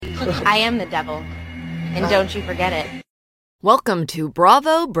I am the devil, and don't you forget it. Welcome to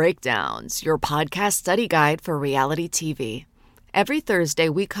Bravo Breakdowns, your podcast study guide for reality TV. Every Thursday,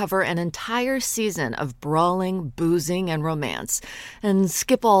 we cover an entire season of brawling, boozing, and romance, and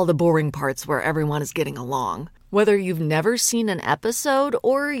skip all the boring parts where everyone is getting along. Whether you've never seen an episode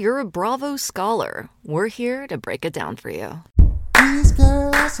or you're a Bravo scholar, we're here to break it down for you. These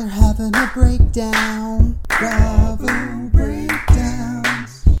girls are having a breakdown. Bravo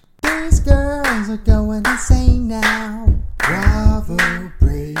breakdowns. These girls are going insane now. Bravo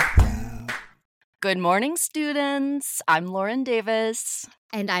breakdown. Good morning, students. I'm Lauren Davis.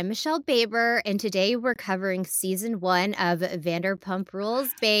 And I'm Michele Baber, and today we're covering Season 1 of Vanderpump Rules,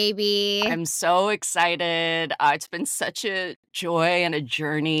 baby. I'm so excited. It's been such a joy and a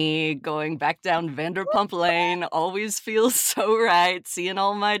journey going back down Vanderpump Lane. Always feels so right, seeing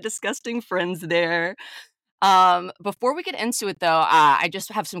all my disgusting friends there. Before we get into it, though, I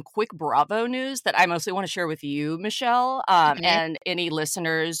just have some quick Bravo news that I mostly want to share with you, Michele, Okay. and any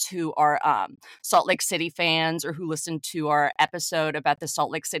listeners who are Salt Lake City fans or who listened to our episode about the Salt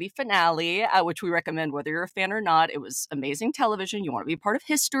Lake City finale, which we recommend whether you're a fan or not. It was amazing television. You want to be a part of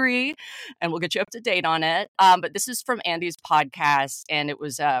history, and we'll get you up to date on it. But this is from Andy's podcast, and it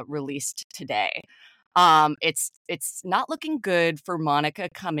was released today. It's not looking good for Monica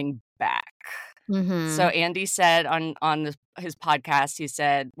coming back. Mm-hmm. So Andy said on his podcast, he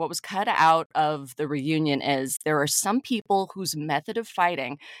said, what was cut out of the reunion is there are some people whose method of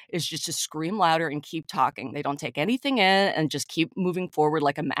fighting is just to scream louder and keep talking. They don't take anything in and just keep moving forward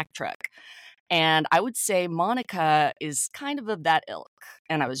like a Mack truck. And I would say Monica is kind of that ilk.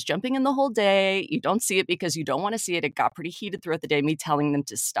 And I was jumping in the whole day. You don't see it because you don't want to see it. It got pretty heated throughout the day, me telling them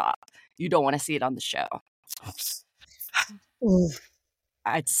to stop. You don't want to see it on the show. Oof.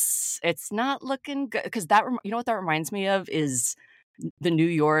 It's not looking good because you know what that reminds me of is the New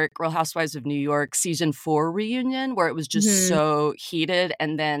York Real Housewives of New York season 4 reunion where it was just so heated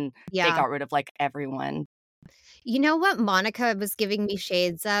and then they got rid of like everyone. You know what Monica was giving me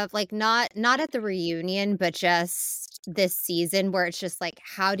shades of? Like not at the reunion, but just this season where it's just like,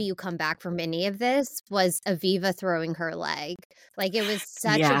 how do you come back from any of this? Was Aviva throwing her leg. Like it was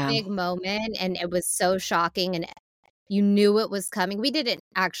such a big moment and it was so shocking and you knew it was coming. We didn't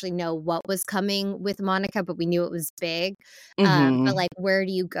actually know what was coming with Monica, but we knew it was big. But like, where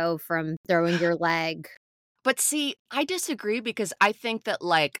do you go from throwing your leg? But see, I disagree because I think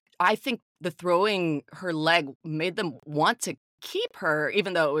the throwing her leg made them want to keep her,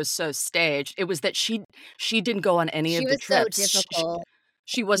 even though it was so staged. It was that she didn't go on any of the trips. She was so difficult.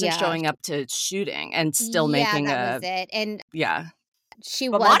 She wasn't showing up to shooting and still making that was it. And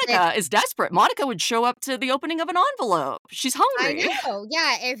But Monica is desperate. Monica would show up to the opening of an envelope. She's hungry. I know.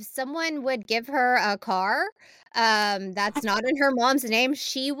 Yeah, if someone would give her a car that's not in her mom's name,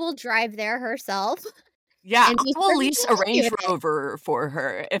 she will drive there herself. Yeah, I'll lease a Range Rover for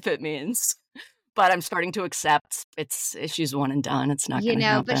her if it means. But I'm starting to accept she's one and done. It's not going to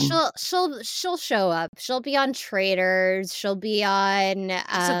happen. But she'll show up. She'll be on Traitors. She'll be on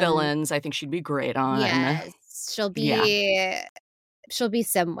Villains. I think she'd be great on. Yes, she'll be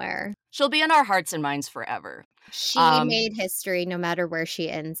somewhere. She'll be in our hearts and minds forever. She made history no matter where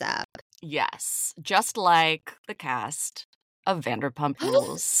she ends up. Yes, just like the cast of Vanderpump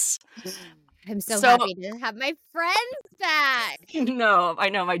Rules. I'm so happy to have my friends back. No, I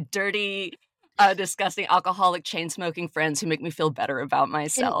know, my dirty, disgusting, alcoholic, chain-smoking friends who make me feel better about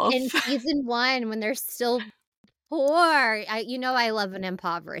myself. In season 1, when they're still poor. I love an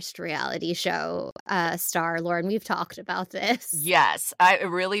impoverished reality show star, Lauren. We've talked about this. Yes, it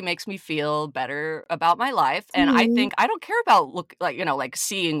really makes me feel better about my life, and I think I don't care about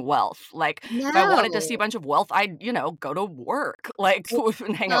seeing wealth. Like if I wanted to see a bunch of wealth, I'd go to work,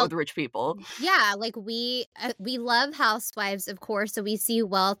 and hang out with rich people. Yeah, like we love Housewives, of course, so we see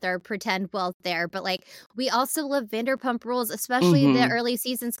wealth or pretend wealth there, but like we also love Vanderpump Rules, especially in the early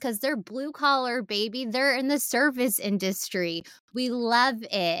seasons, because they're blue collar, baby. They're in the service industry. We love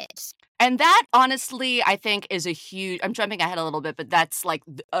it. And that, honestly, I think is a huge, I'm jumping ahead a little bit, but that's like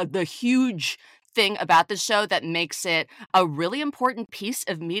the huge thing about the show that makes it a really important piece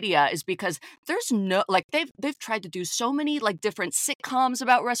of media is because there's no, like they've tried to do so many like different sitcoms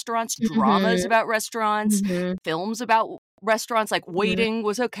about restaurants, dramas about restaurants, films about restaurants, like Waiting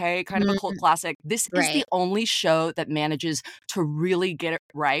was okay, kind of a cult classic. This is the only show that manages to really get it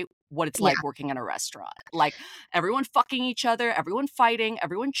right what it's Yeah. like working in a restaurant. Like everyone fucking each other, everyone fighting,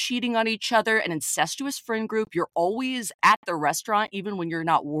 everyone cheating on each other, an incestuous friend group. You're always at the restaurant even when you're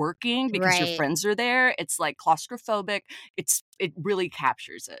not working because your Right. friends are there. It's like claustrophobic. It really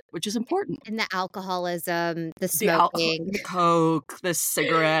captures it, which is important. And the alcoholism, the The smoking, coke, the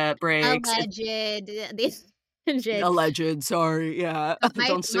cigarette breaks, alleged, the alleged. alleged, sorry, yeah. My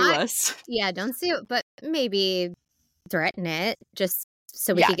Don't sue my us. yeah, don't sue it, but maybe threaten it just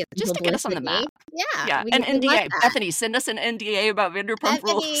so we Yeah, could get some just to get us on the publicity. map. Yeah, Yeah, we an we want NDA. that. Bethany, send us an NDA about Vanderpump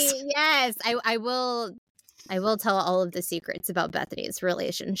Rules. Bethany, yes, I will tell all of the secrets about Bethany's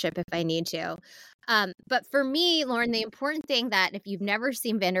relationship if I need to. But for me, Lauren, the important thing that if you've never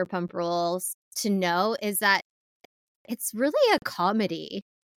seen Vanderpump Rules to know is that it's really a comedy.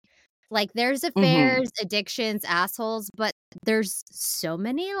 Like there's Mhm. affairs, addictions, assholes, but there's so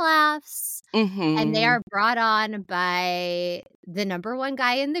many laughs. And they Mhm. are brought on by the number one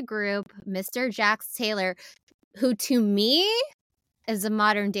guy in the group, Mr. Jax Taylor, who to me is a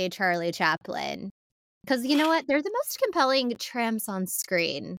modern day Charlie Chaplin. Because you know what? They're the most compelling tramps on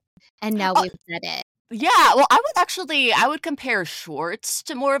screen. And now Oh, we've said it. yeah, well, I would compare Schwartz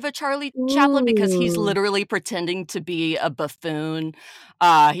to more of a Charlie Chaplin because he's Ooh. literally pretending to be a buffoon.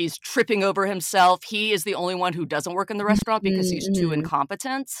 He's tripping over himself. He is the only one who doesn't work in the restaurant because he's too Mm-hmm.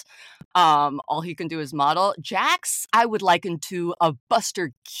 incompetent. All he can do is model. Jax, I would liken to a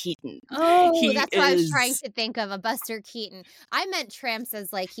Buster Keaton. Oh, He that's what I was trying is to think of, a Buster Keaton. I meant tramps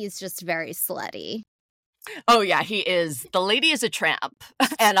as like he's just very slutty. Oh, yeah, he is. The lady is a tramp.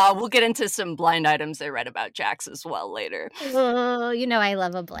 And we'll get into some blind items I read about Jax as well later. Oh, you know I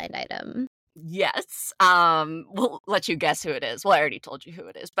love a blind item. Yes. We'll let you guess who it is. Well, I already told you who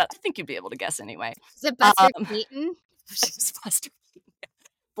it is, but I think you'd be able to guess anyway. Is it Buster Um, Keaton? it's Buster Keaton.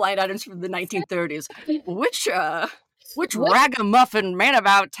 Blind items from the 1930s. Which What? ragamuffin man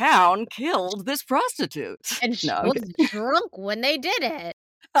about town killed this prostitute? And No, I'm was kidding. drunk when they did it.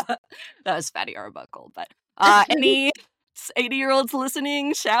 That was Fatty Arbuckle. But any 80-year-olds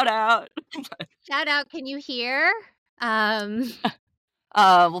listening, shout out. Shout out, can you hear? We'll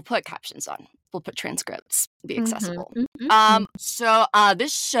put captions on. We'll put transcripts. Be accessible. So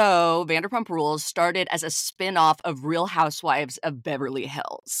this show, Vanderpump Rules, started as a spin-off of Real Housewives of Beverly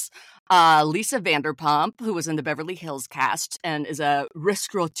Hills. Lisa Vanderpump, who was in the Beverly Hills cast and is a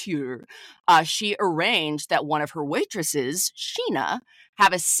restaurateur, she arranged that one of her waitresses, Sheena,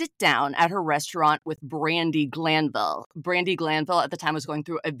 have a sit-down at her restaurant with Brandi Glanville. Brandi Glanville at the time was going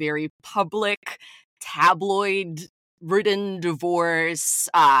through a very public, tabloid-ridden divorce.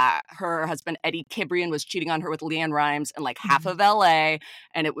 Her husband, Eddie Kibrian, was cheating on her with Leanne Rimes in like half of LA.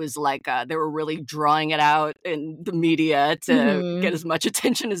 And it was like they were really drawing it out in the media to get as much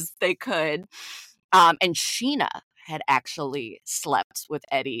attention as they could. And Sheena had actually slept with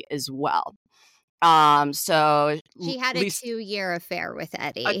Eddie as well. So She had a 2-year affair with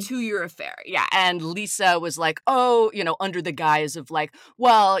Eddie. A 2-year affair, yeah. And Lisa was like, oh, under the guise of like,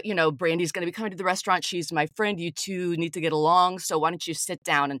 well, Brandy's going to be coming to the restaurant. She's my friend. You two need to get along. So why don't you sit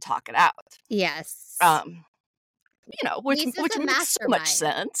down and talk it out? Yes. Which Lisa's makes a so mastermind. much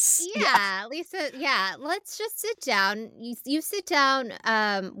sense. Yeah, Lisa. Yeah, let's just sit down. You sit down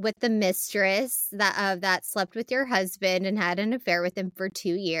with the mistress that slept with your husband and had an affair with him for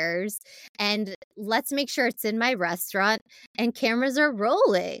 2 years, and let's make sure it's in my restaurant and cameras are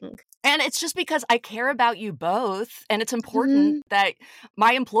rolling. And it's just because I care about you both, and it's important that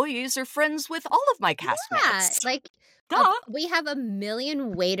my employees are friends with all of my castmates. Yeah, like we have a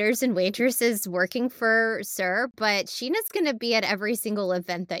million waiters and waitresses working for Sir, but Sheena's gonna be at every single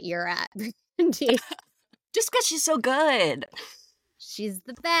event that you're at. Just because she's so good. She's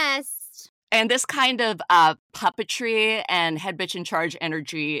the best. And this kind of puppetry and head bitch in charge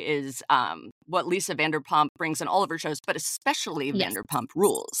energy is what Lisa Vanderpump brings in all of her shows, but especially Vanderpump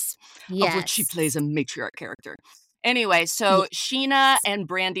Rules, of which she plays a matriarch character. Anyway, so Sheena and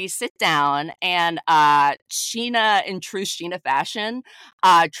Brandi sit down, and Sheena, in true Sheena fashion,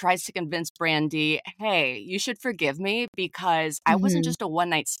 tries to convince Brandi, hey, you should forgive me because I wasn't just a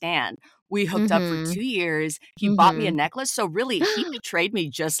one-night stand. We hooked up for 2 years. He bought me a necklace. So really, he betrayed me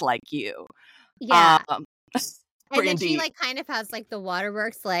just like you. Yeah. And then she like kind of has like the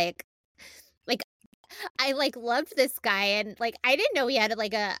waterworks like I like loved this guy, and like I didn't know he had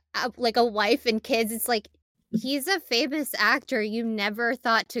like a wife and kids. It's like he's a famous actor. You never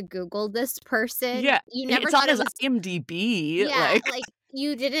thought to Google this person. Yeah, you never it's thought on his it was IMDb. Yeah, like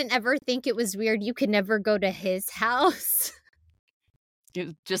you didn't ever think it was weird. You could never go to his house.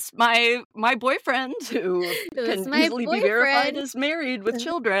 Just my boyfriend who can easily be verified as married with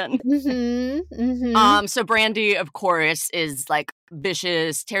children. So Brandi, of course, is like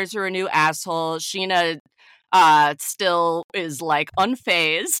vicious, tears her a new asshole. Sheena still is like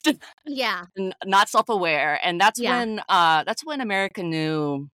unfazed Yeah. and not self-aware. And that's Yeah. when America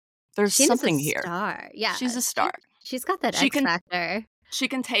knew there's Sheena's a something here. star. Yeah. She's a star. She's got that She X can factor. she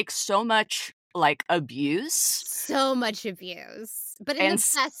can take so much like abuse So much abuse, but in and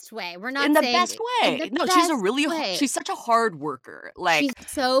the best way. We're in not the saying best in way. the No, best way. she's such a hard worker. She's Like,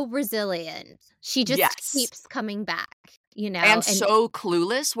 so resilient. She just yes. keeps coming back, you know, And and so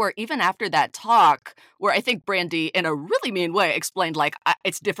clueless, where even after that talk, where I think Brandy, in a really mean way, explained, like,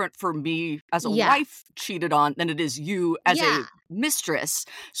 it's different for me as a yeah. wife cheated on than it is you as Yeah. a mistress.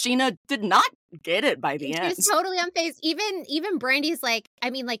 Sheena did not get it by the She end. was totally unfazed. Even Brandy's like, I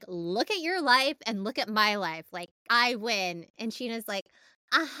mean, like, look at your life and look at my life. Like, I win. And Sheena's like,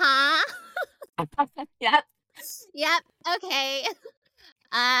 uh-huh. Yep. Yep. Okay.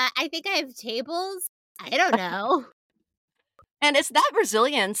 I think I have tables. I don't know. And it's that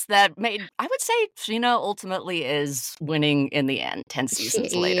resilience that made, I would say, Sheena ultimately is winning in the end, 10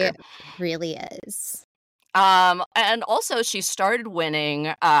 seasons She later. really is. And also she started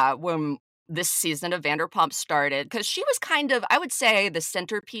winning when this season of Vanderpump started, because she was kind of, I would say, the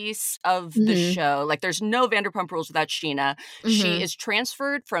centerpiece of the Mhm. show. Like, there's no Vanderpump Rules without Sheena. She Mhm. is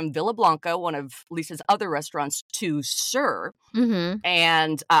transferred from Villa Blanca, one of Lisa's other restaurants, to Sir, Mhm.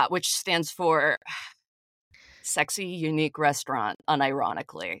 and which stands for Sexy Unique Restaurant,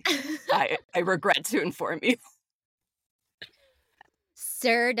 unironically. I regret to inform you.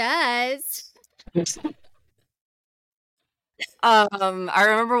 Sir does. I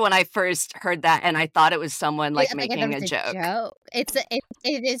remember when I first heard that, and I thought it was someone like Like I thought making it a was a joke. joke.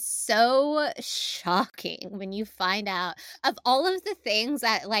 It is so shocking when you find out of all of the things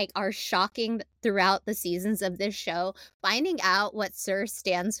that like are shocking throughout the seasons of this show. Finding out what Sir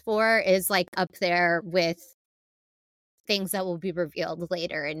stands for is like up there with things that will be revealed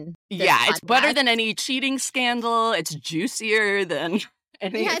later in this Yeah, it's better podcast. than any cheating scandal. It's juicier than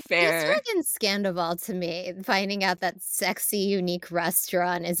any Yeah, it's juicier affair. than Scandival to me, finding out that Sexy Unique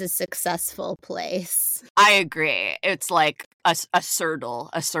Restaurant is a successful place. I agree. It's like a surdle,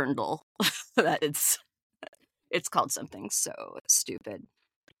 that it's called something so stupid.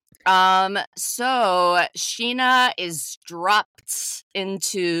 So Sheena is dropped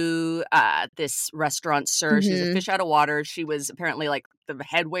into this restaurant, Sir. She's a Mhm. fish out of water. She was apparently like the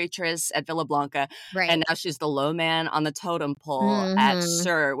head waitress at Villa Blanca, Right. and now she's the low man on the totem pole at Mhm.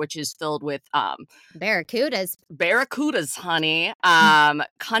 Sir, which is filled with Barracudas. barracudas, honey.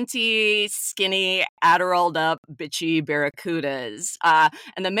 Cunty, skinny, Adderalled up, bitchy barracudas.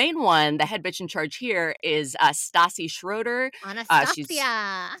 And the main one, the head bitch in charge here, is Stassi Schroeder. She's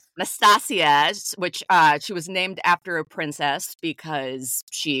Anastasia. Nastasia, which she was named after a princess because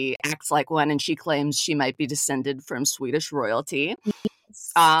she acts like one, and she claims she might be descended from Swedish royalty.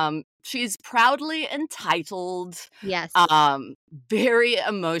 She's proudly entitled, Yes. very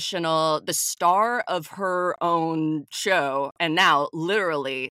emotional, the star of her own show, and now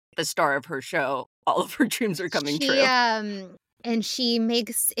literally the star of her show. All of her dreams are coming true. And she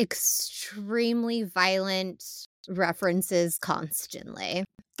makes extremely violent references constantly.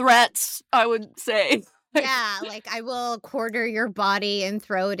 Threats, I would say. Yeah, like I will quarter your body and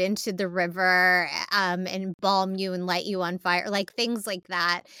throw it into the river, and balm you and light you on fire, like things like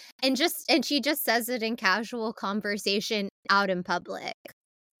that. And she just says it in casual conversation out in public.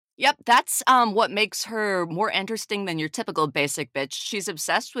 Yep, that's what makes her more interesting than your typical basic bitch. She's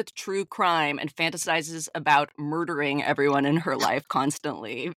obsessed with true crime and fantasizes about murdering everyone in her life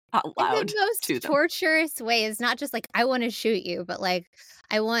constantly out In loud the most to them. torturous ways, not just like I want to shoot you, but like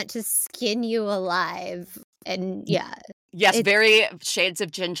I want to skin you alive. And yeah, Yes, it's very shades of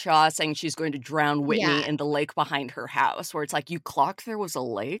Jen Shaw saying she's going to drown Whitney yeah. in the lake behind her house, where it's like, you clocked there was a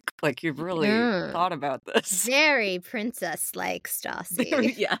lake? Like, you've really Mm. thought about this. Very princess-like,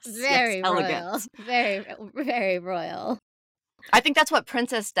 Stassi. Yes, Very elegant. royal. Very, very royal. I think that's what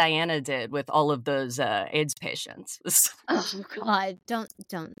Princess Diana did with all of those AIDS patients. Oh God, don't.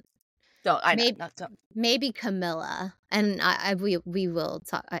 I know, Maybe don't. maybe Camilla, and we will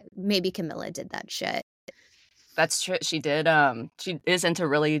talk. Maybe Camilla did that shit. That's true. She did. She is into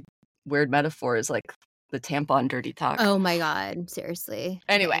really weird metaphors, like the tampon dirty talk. Oh my God, seriously.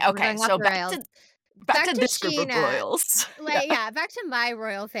 Anyway, We're okay, going off so the back rails. to Back to this group of Sheena. royals. Back to my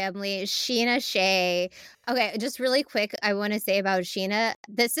royal family, Sheena Shea. Okay, just really quick, I want to say about Sheena,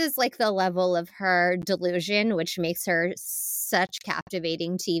 this is like the level of her delusion, which makes her such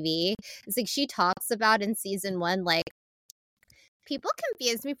captivating TV. It's like she talks about in season 1, like, people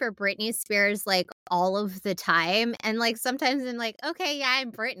confuse me for Britney Spears like all of the time. And like sometimes I'm like, okay, yeah,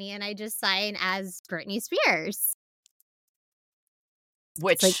 I'm Britney, and I just sign as Britney Spears.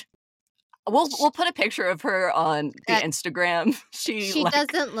 It's like which we'll put a picture of her on the Instagram. she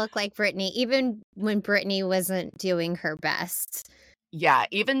doesn't look like Britney, even when Britney wasn't doing her best. Yeah,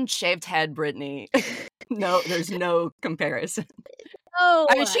 even shaved head Britney. No, there's no comparison. Oh,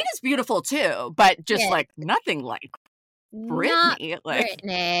 I mean, Sheena's beautiful too, but just yeah, like nothing like not Britney. Like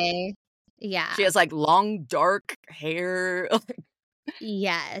Britney. Yeah. she has like long dark hair.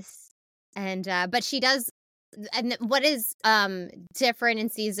 Yes. And but she does, and what is different in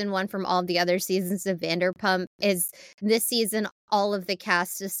season 1 from all the other seasons of Vanderpump is this season all of the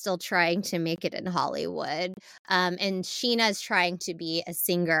cast is still trying to make it in Hollywood. And Sheena is trying to be a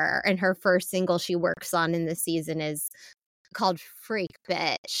singer, and her first single she works on in this season is called Freak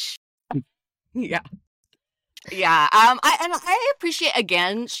Bitch. Yeah. Yeah. I appreciate,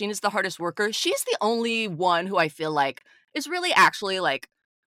 again, Sheena's the hardest worker. She's the only one who I feel like is really actually like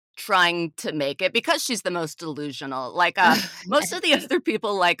trying to make it because she's the most delusional. Like most of the other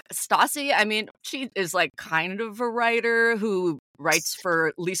people, like Stassi, I mean, she is like kind of a writer who writes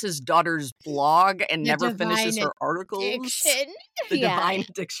for Lisa's daughter's blog and The never finishes divine her articles. addiction. The Yeah. divine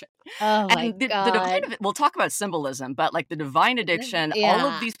addiction. Oh my And the god. divine, we'll talk about symbolism, but like the divine addiction, all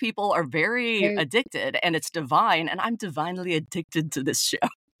of Yeah. these people are very They're- addicted, and it's divine, and I'm divinely addicted to this show.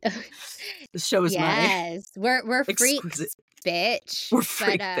 This show is my Yes. We're freaks, exquisite. bitch. We're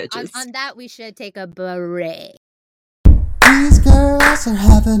freak But bitches. on that we should take a break. These girls are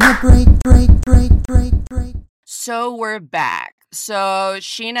having a break. So we're back. So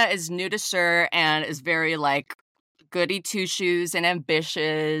Sheena is new to Sir and is very like goody two shoes and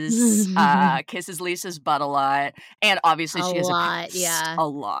ambitious. Kisses Lisa's butt a lot, and obviously she has a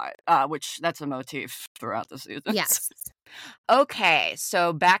lot. Which that's a motif throughout the season. Yes. Okay,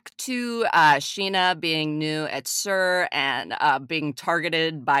 so back to Sheena being new at Sir and being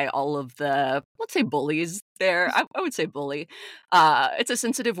targeted by all of the, let's say, bullies there. I would say bully. It's a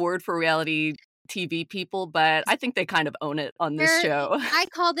sensitive word for reality TV people, but I think they kind of own it on this show. I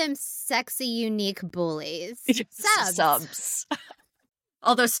call them sexy, unique bullies. Subs.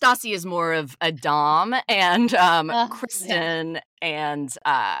 Although Stassi is more of a dom, and Kristen and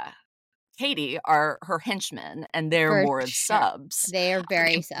Katie are her henchmen, and they're For more of sure. subs. They are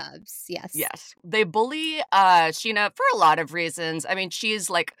very subs. Yes. Yes. They bully Sheena for a lot of reasons. I mean, she's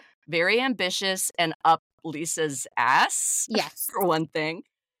like very ambitious and up Lisa's ass. Yes. For one thing.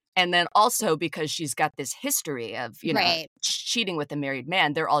 And then also because she's got this history of, you know, Right. cheating with a married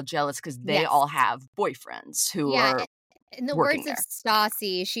man. They're all jealous because they Yes. all have boyfriends who are in the working words there. of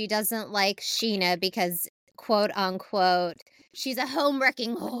Stassi, she doesn't like Sheena because, quote unquote, she's a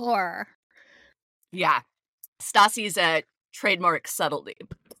home-wrecking whore. Yeah. Stassi's a trademark subtlety.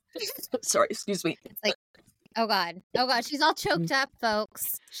 Sorry, excuse me. It's like, oh god, she's all choked up,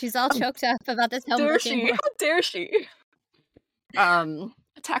 folks. She's all choked up about this home-wrecking whore. How dare she?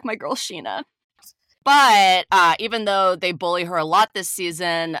 Attack my girl Sheena. But even though they bully her a lot this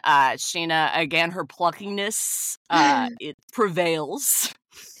season, Sheena, again, her pluckiness, it prevails.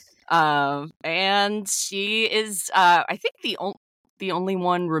 And she is, I think, the only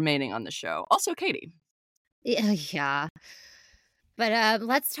one remaining on the show. Also, Katie. Yeah. But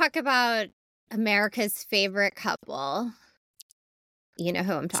let's talk about America's favorite couple. You know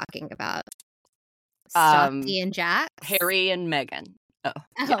who I'm talking about. Stassi and Jax. Harry and Meghan. Oh.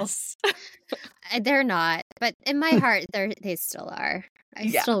 Yes. They're not, but in my heart, they still are. I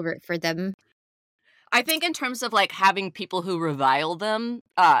still root for them. I think in terms of like having people who revile them,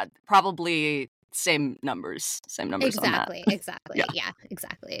 probably same numbers. Exactly. On that. Exactly. Yeah,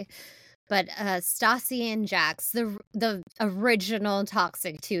 exactly. But Stassi and Jax, the original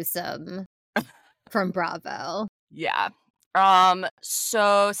toxic twosome from Bravo. Yeah.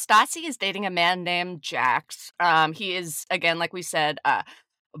 So Stassi is dating a man named Jax. He is, again, like we said,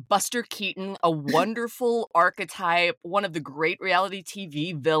 Buster Keaton, a wonderful archetype, one of the great reality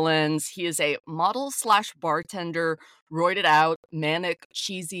TV villains. He is a model/bartender, roided out, manic,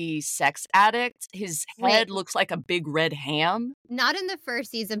 cheesy sex addict. His head looks like a big red ham. Not in the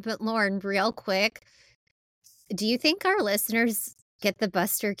first season, but Lauren, real quick, do you think our listeners get the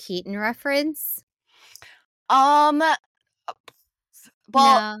Buster Keaton reference? Well,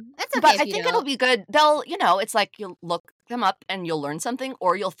 no, that's okay. But I think it'll be good. They'll, it's like you'll look them up and you'll learn something,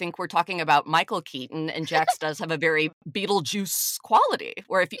 or you'll think we're talking about Michael Keaton, and Jax does have a very Beetlejuice quality,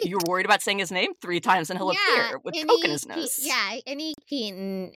 where if you're worried about saying his name 3 times and he'll appear with coke in his nose. Any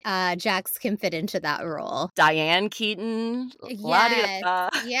Keaton, Jax can fit into that role. Diane Keaton.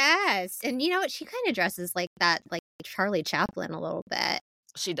 Yes. And you know what? She kind of dresses like that, like Charlie Chaplin a little bit.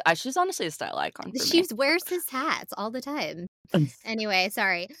 She's honestly a style icon for She me. wears his hats all the time. Anyway,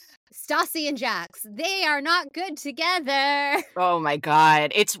 sorry. Stassi and Jax, they are not good together. Oh my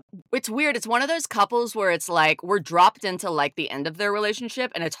god. It's weird. It's one of those couples where it's like we're dropped into like the end of their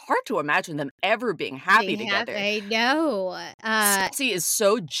relationship and it's hard to imagine them ever being happy together. I know. Stassi is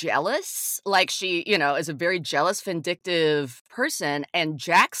so jealous. Like she, is a very jealous, vindictive person, and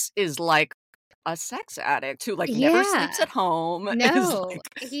Jax is like a sex addict who like never sleeps Yeah. at home. is No,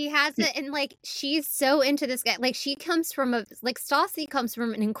 like he has it, and like she's so into this guy. Like she comes from Stassi comes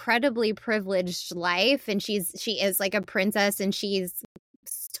from an incredibly privileged life, and she is like a princess, and she's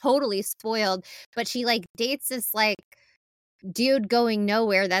totally spoiled. But she like dates this like dude going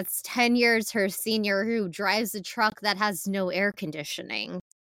nowhere that's 10 years her senior who drives a truck that has no air conditioning.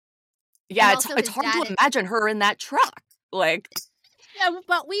 Yeah, And it's also it's his hard to dad. imagine her in that truck. Like Yeah,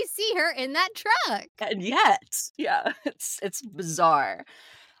 but we see her in that truck. and yet, yeah, it's bizarre.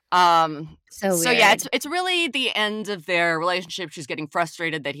 So yeah, Weird. it's really the end of their relationship. She's getting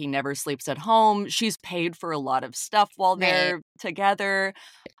frustrated that he never sleeps at home. She's paid for a lot of stuff while Right. they're together.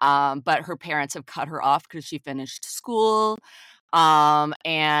 But her parents have cut her off because she finished school.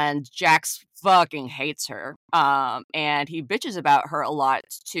 And Jax fucking hates her. And he bitches about her a lot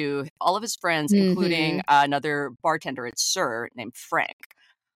to all of his friends, including another bartender at Sir named Frank.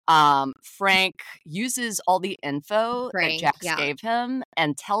 Frank uses all the info that Jax gave him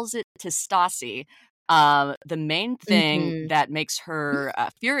and tells it to Stassi. The main thing that makes her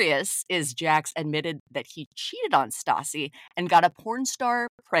furious is Jax admitted that he cheated on Stassi and got a porn star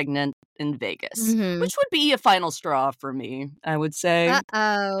pregnant in Vegas, which would be a final straw for me, I would say.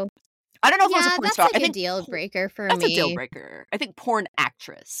 Uh-oh. I don't know if it was a porn that's star. like I a think deal breaker for that's me. a deal breaker. I think porn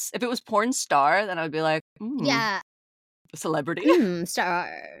actress. If it was porn star, then I would be like, Yeah. celebrity. Star.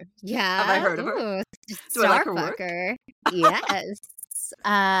 Yeah. Have I heard of her? Ooh, Do I like her star work? fucker. Yes.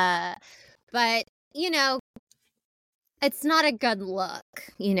 But it's not a good look,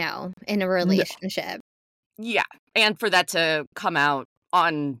 in a relationship. Yeah, and for that to come out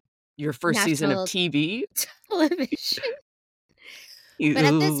on your first season of National TV. television. But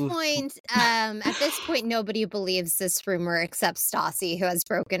at this point, nobody believes this rumor except Stassi, who has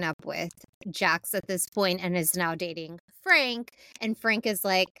broken up with Jax at this point and is now dating Frank. And Frank is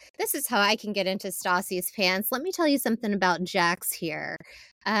like, this is how I can get into Stassi's pants. Let me tell you something about Jax here.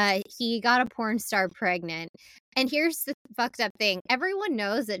 He got a porn star pregnant. And here's the fucked up thing. Everyone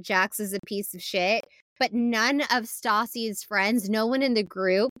knows that Jax is a piece of shit, but none of Stassi's friends, no one in the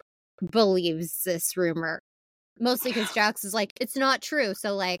group believes this rumor. Mostly because Jax is like, it's not true.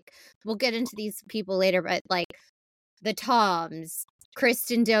 So, like, we'll get into these people later, but, like, the Toms,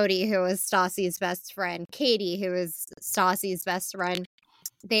 Kristen Doty, who is Stassi's best friend, Katie, who is Stassi's best friend,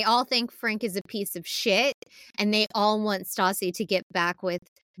 they all think Frank is a piece of shit, and they all want Stassi to get back with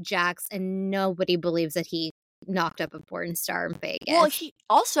Jax, and nobody believes that he knocked up a porn star in Vegas.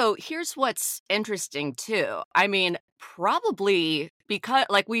 Well, here's what's interesting, too. I mean, probably because,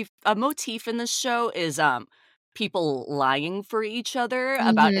 like, a motif in this show is, people lying for each other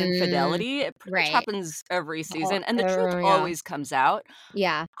about infidelity. It pretty much happens every season, and the truth always comes out.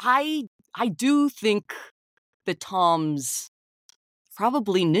 Yeah. I do think the Toms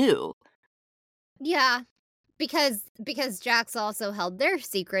probably knew. Yeah, because Jax also held their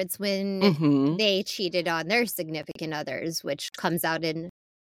secrets when they cheated on their significant others, which comes out in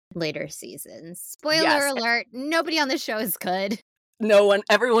later seasons. Spoiler alert, nobody on the show is good. No one,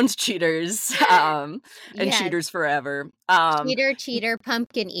 everyone's cheaters, and cheaters forever. Cheater,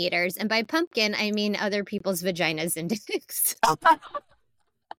 pumpkin eaters. And by pumpkin, I mean other people's vaginas and dicks.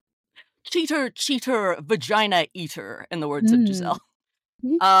 Cheater, vagina eater, in the words of Giselle.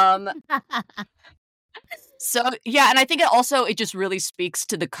 So, yeah, and I think it just really speaks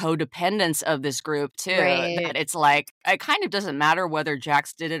to the codependence of this group, too. Right. That it's like, it kind of doesn't matter whether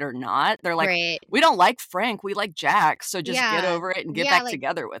Jax did it or not. They're like, we don't like Frank, we like Jax, so just get over it and get back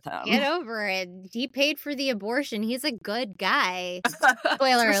together with him. Get over it. He paid for the abortion. He's a good guy.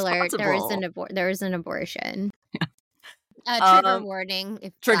 Spoiler alert, there is an abortion. Trigger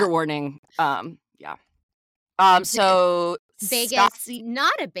warning. Trigger warning. Yeah. So Vegas, Stassi,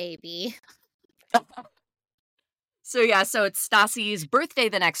 not a baby. So it's Stassi's birthday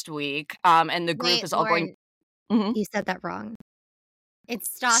the next week, and the group is all going. You said that wrong.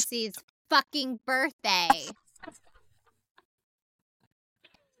 It's Stassi's fucking birthday.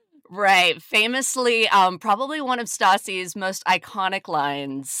 Right. Famously, probably one of Stassi's most iconic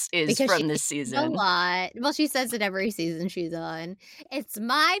lines is from this season. A lot. Well, she says it every season she's on. It's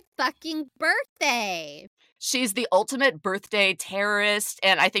my fucking birthday. She's the ultimate birthday terrorist,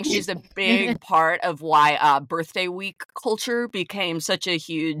 and I think she's a big part of why birthday week culture became such a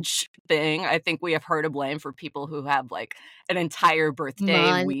huge thing. I think we have her to blame for people who have like an entire birthday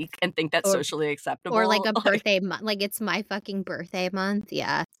Month. week and think that's Or- socially acceptable. Or like a birthday month. Like it's my fucking birthday month.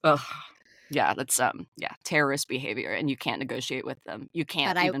 Yeah. Ugh. Yeah, that's terrorist behavior, and you can't negotiate with them. You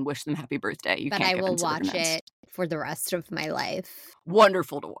can't even wish them happy birthday. You But can't I give will in to their watch demands. it for the rest of my life.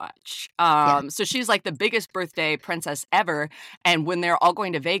 Wonderful to watch. So she's like the biggest birthday princess ever. And when they're all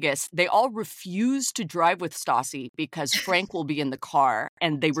going to Vegas, they all refuse to drive with Stassi because Frank will be in the car,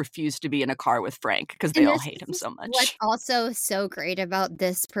 and they refuse to be in a car with Frank because they all hate him so much. What's also so great about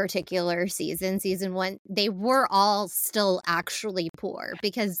this particular season 1, they were all still actually poor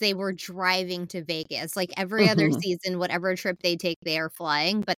because they were driving to Vegas. Like every other season, whatever trip they take, they are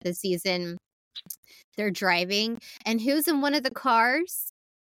flying. But this season, they're driving. And who's in one of the cars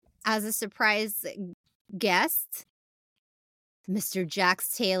as a surprise guest? Mr.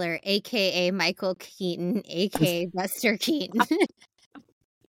 Jax Taylor, a.k.a. Michael Keaton, a.k.a. Buster Keaton.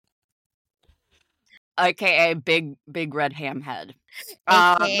 a.k.a. big red ham head.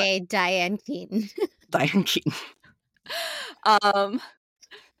 a.k.a. Diane Keaton. Diane Keaton.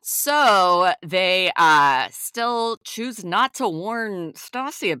 So they still choose not to warn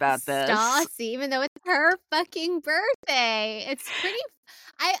Stassi about this. Stassi, even though it's her fucking birthday. It's pretty...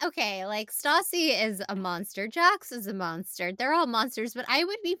 like, Stassi is a monster. Jax is a monster. They're all monsters, but I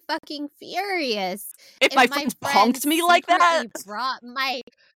would be fucking furious if my friends punked me like that. Brought my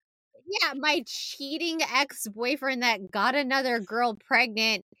cheating ex-boyfriend that got another girl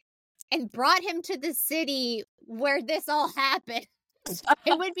pregnant and brought him to the city where this all happened.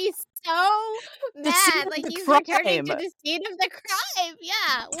 It would be so mad. Like, he's returning to the scene of the crime.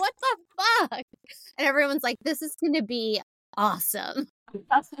 Yeah, what the fuck? And everyone's like, this is going to be awesome.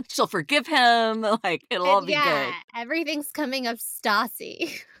 She'll forgive him. Like, it'll all be good. Everything's coming of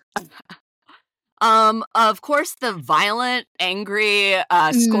Stassi. Of course, the violent, angry,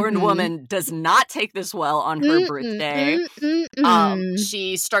 scorned woman does not take this well on her birthday.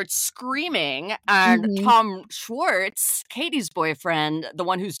 She starts screaming, and Tom Schwartz, Katie's boyfriend, the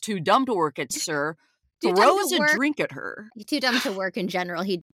one who's too dumb to work at SUR, throws a drink at her. He's too dumb to work in general.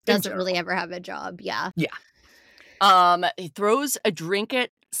 He doesn't really ever have a job. Yeah. He throws a drink at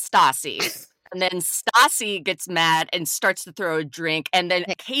Stassi. And then Stassi gets mad and starts to throw a drink. And then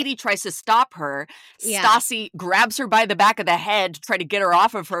Katie tries to stop her. Yeah. Stassi grabs her by the back of the head to try to get her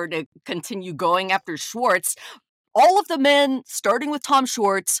off of her to continue going after Schwartz. All of the men, starting with Tom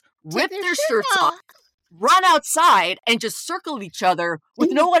Schwartz, rip their shirts off, run outside, and just circle each other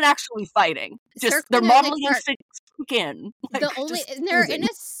with no one actually fighting. Just their modeling instincts kick in. Like, they're in a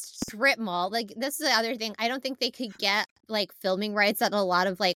strip mall. Like, this is the other thing. I don't think they could get like filming rights at a lot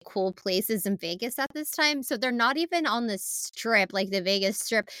of like cool places in Vegas at this time. So they're not even on the strip, like the Vegas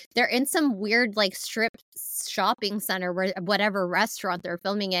strip. They're in some weird like strip shopping center where whatever restaurant they're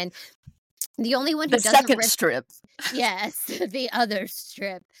filming in. The only one who doesn't second strip. Yes, the other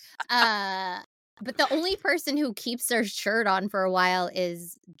strip. But the only person who keeps their shirt on for a while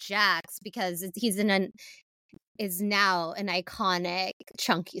is Jax, because he's is now an iconic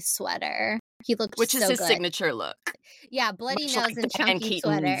chunky sweater. He looks which is so his good. signature look. Yeah, bloody much nose like and chunky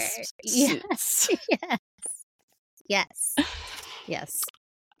sweater. Yes. Yes.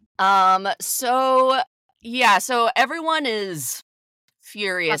 So everyone is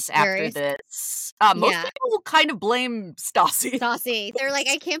furious after this. Most people kind of blame Stassi. They're like,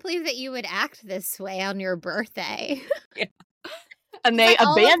 I can't believe that you would act this way on your birthday. Yeah. And they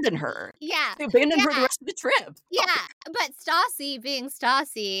abandon her. Yeah. They abandon her the rest of the trip. Yeah. But Stassi, being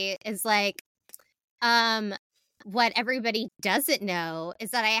Stassi, is like, what everybody doesn't know is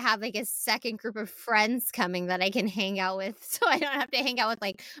that I have like a second group of friends coming that I can hang out with. So I don't have to hang out with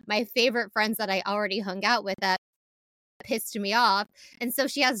like my favorite friends that I already hung out with that pissed me off. And so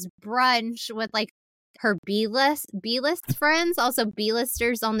she has brunch with like her B-list friends, also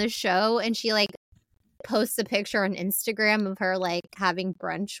B-listers on the show. And she like posts a picture on Instagram of her like having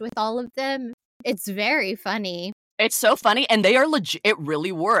brunch with all of them. It's very funny. It's so funny, and they are legit. It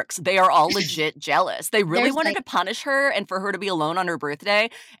really works. They are all legit jealous. They really wanted to punish her and for her to be alone on her birthday.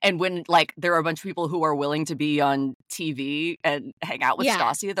 And when like there are a bunch of people who are willing to be on TV and hang out with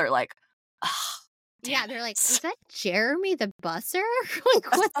Stassi, they're like, oh, yeah, they're like, is that Jeremy the busser?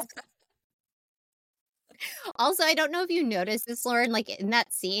 Like, what's... Also, I don't know if you noticed this, Lauren, like in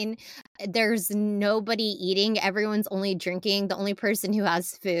that scene, there's nobody eating. Everyone's only drinking. The only person who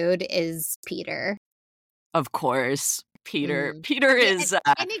has food is Peter. Of course, Peter. Peter is...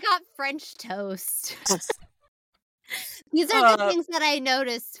 And he got French toast. These are the Uh, things that I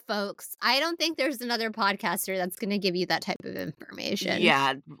noticed, folks. I don't think there's another podcaster that's gonna give you that type of information.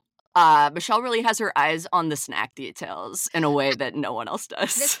 yeah, Michelle really has her eyes on the snack details in a way that no one else The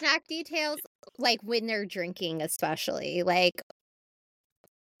does. snack details, like, when they're drinking especially, I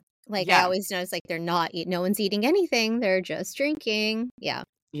Yeah, always notice, like, they're not eat no one's eating anything, they're just drinking. Yeah.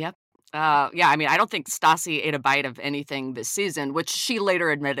 yep. Yeah, I mean, I don't think Stassi ate a bite of anything this season, which she later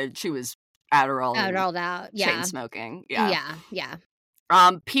admitted she was Adderall Out and all that. chain Yeah. smoking. Yeah. Yeah,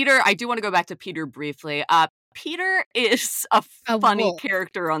 yeah. Peter, I do want to go back to Peter briefly. Peter is a A funny wolf.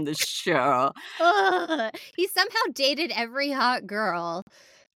 character on this show. Ugh. He somehow dated every hot girl.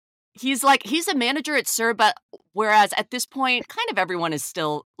 He's a manager at SUR, but whereas at this point, kind of everyone is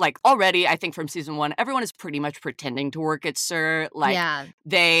still like already, I think from season 1, everyone is pretty much pretending to work at SUR. Like Yeah.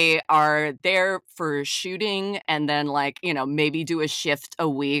 they are there for shooting and then maybe do a shift a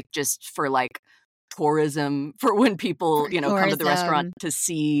week just for tourism for when people, For come to the restaurant tourism. to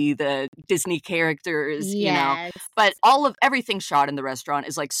see the Disney characters. Yes. But everything shot in the restaurant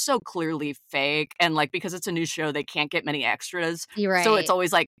is so clearly fake. And because it's a new show, they can't get many extras. You're So it's right.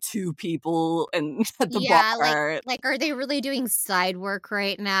 always 2 people and at the Yeah, bar. are they really doing side work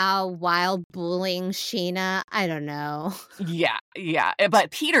right now while bullying Sheena? I don't know. Yeah, yeah.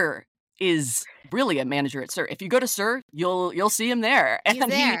 But Peter is really a manager at SUR. If you go to SUR, you'll see him there. He's And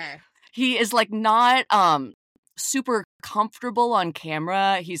there. he is not super comfortable on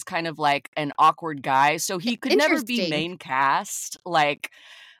camera. He's kind of an awkward guy. So he could never be Interesting. main cast.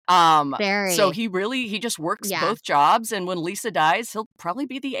 Very. So he just works Yeah. both jobs, and when Lisa dies, he'll probably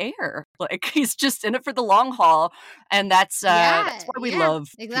be the heir. He's just in it for the long haul, and that's why we Yeah, love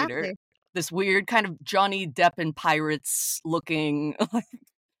Peter. exactly. This weird kind of Johnny Depp and Pirates looking,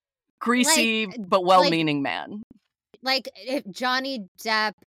 greasy Like but well-meaning man. if Johnny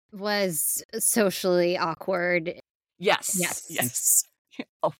Depp was socially awkward. Yes. Yes. Yes.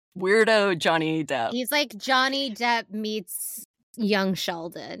 A weirdo Johnny Depp. He's like Johnny Depp meets young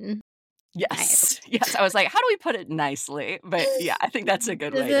Sheldon. Yes. Yes. I was like, how do we put it nicely? But yeah, I think that's a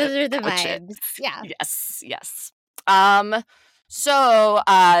good way Those to are the couch it. vibes. Yeah. Yes. So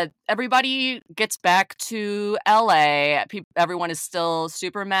everybody gets back to LA. Everyone is still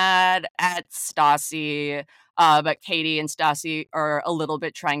super mad at Stassi. But Katie and Stassi are a little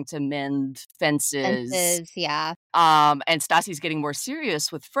bit trying to mend fences. Yeah. And Stassi's getting more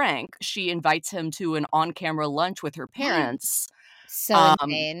serious with Frank. She invites him to an on-camera lunch with her parents. So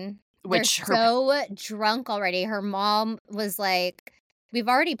insane. Which They're so drunk already. Her mom was like, we've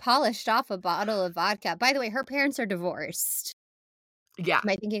already polished off a bottle of vodka. By the way, her parents are divorced. Yeah. Am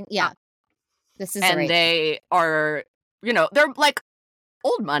I thinking? Yeah. This is and right. they are, they're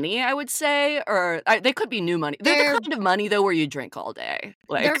old money, I would say, or they could be new money. They're the kind of money, though, where you drink all day.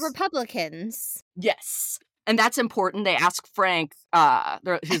 They're Republicans. Yes. And that's important. They ask Frank,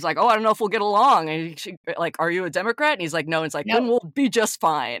 he's like, oh, I don't know if we'll get along. And she, are you a Democrat? And he's like, no. And it's like, then we'll be just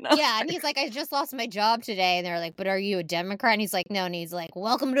fine. Yeah, and he's like, I just lost my job today. And they're like, but are you a Democrat? And he's like, no. And he's like,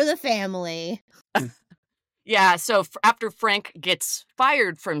 welcome to the family. Yeah, so after Frank gets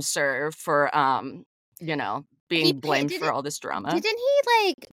fired from SUR for, being blamed for all this drama. Didn't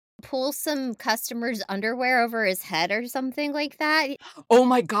he, pull some customer's underwear over his head or something like that? Oh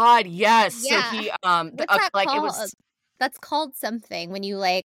my God, yes. Yeah. So he, What's that called? it was That's called something when you,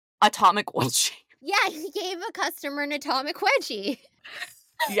 atomic wedgie. Yeah, he gave a customer an atomic wedgie.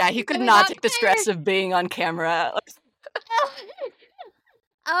 Yeah, he could not take the stress of being on camera.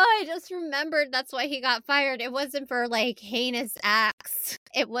 Oh, I just remembered that's why he got fired. It wasn't for, heinous acts.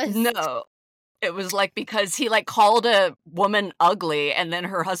 It was... No. It was, because he, called a woman ugly, and then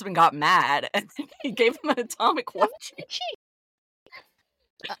her husband got mad, and then he gave him an atomic wedgie.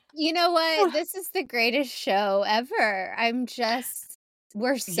 You know what? This is the greatest show ever.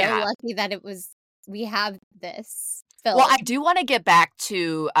 We're so lucky that we have this film. Well, I do want to get back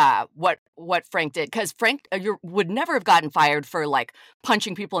to what Frank did, because Frank would never have gotten fired for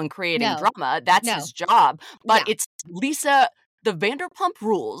punching people and creating drama. That's his job. But it's Lisa. The Vanderpump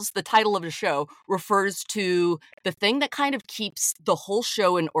Rules, the title of the show, refers to the thing that kind of keeps the whole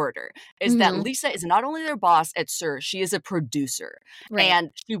show in order, is that Lisa is not only their boss at SUR, she is a producer. Right. And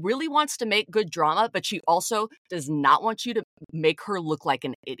she really wants to make good drama, but she also does not want you to make her look like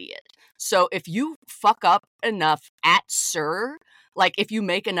an idiot. So if you fuck up enough at SUR, if you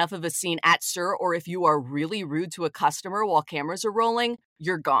make enough of a scene at SUR, or if you are really rude to a customer while cameras are rolling,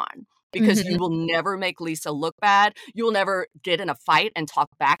 you're gone. Because you will never make Lisa look bad. You will never get in a fight and talk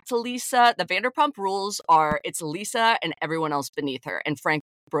back to Lisa. The Vanderpump Rules are, it's Lisa and everyone else beneath her. And Frank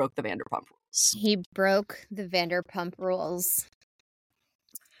broke the Vanderpump Rules. He broke the Vanderpump Rules.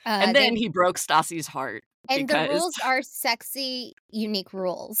 And then he broke Stassi's heart. And the because rules are sexy, unique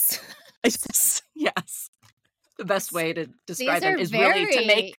rules. yes, the best way to describe These them are is really to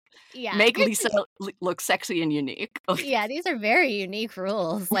very make Lisa look sexy and unique. yeah, these are very unique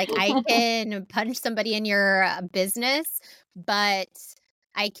rules. Like, I can punch somebody in your business, but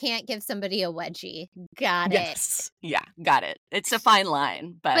I can't give somebody a wedgie. Got it. Yes. Yeah, got it. It's a fine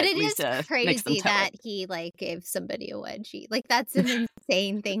line, But but it is Lisa makes them crazy toe that it. he, like, gave somebody a wedgie. Like, that's an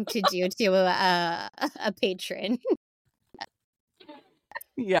insane thing to do to a patron.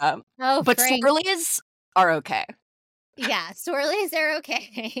 Yeah. Oh, But Frank. swirlies are okay. Yeah, swirlies are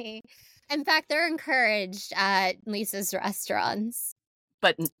okay. In fact, they're encouraged at Lisa's restaurants.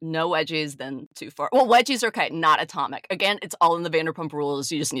 But no wedgies, then too far. Well, wedgies are okay, not atomic. Again, it's all in the Vanderpump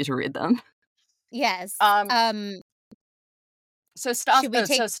rules. You just need to read them. Yes. So Should we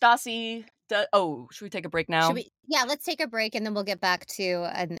take Stassi. Should we take a break now? Yeah, let's take a break and then we'll get back to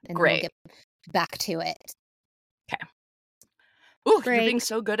and then we'll Great. get back to it. Okay. Ooh, Break. you're being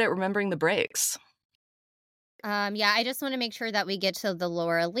so good at remembering the breaks. Yeah, I just want to make sure that we get to the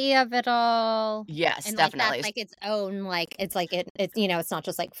Laura Lee of it all. Yes, And definitely. like that's like its own, like it's like it's it's not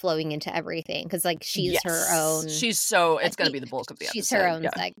just like flowing into everything because like she's her own. It's going to be the bulk of the episode. She's her own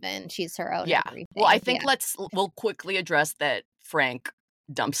segment. She's her own everything. Well, I think we'll quickly address that Frank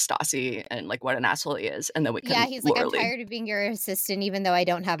dumps Stassi and like what an asshole he is, and then we can. He's like, I'm tired of being your assistant, even though I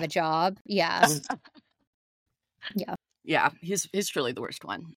don't have a job. Yeah. Yeah, he's truly the worst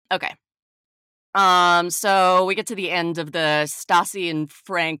one. Okay. So we get to the end of the Stassi and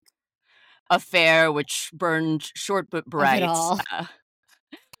Frank affair, which burned short but bright.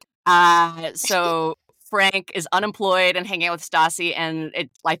 So Frank is unemployed and hanging out with Stassi, and it,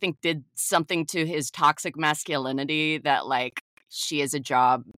 I think, did something to his toxic masculinity that, like, she has a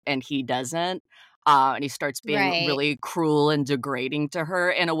job and he doesn't. And he starts being really cruel and degrading to her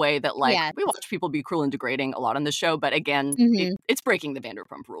in a way that, like, we watch people be cruel and degrading a lot on the show, but again, it's breaking the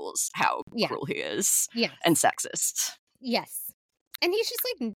Vanderpump rules, how cruel he is and sexist. Yes. And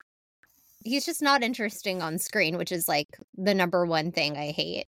he's just not interesting on screen, which is, like, the number one thing I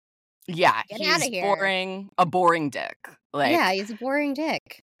hate. Yeah, Get out of here. A boring dick. Like, yeah, he's a boring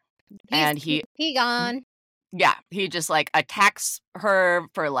dick. He gone. Yeah, he just, like, attacks her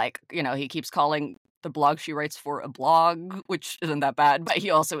for, like, you know, he keeps calling the blog she writes for a blog, which isn't that bad, but he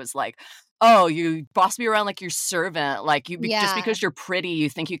also is like, oh, you boss me around like your servant, like, just because you're pretty, you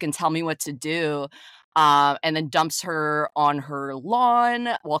think you can tell me what to do, and then dumps her on her lawn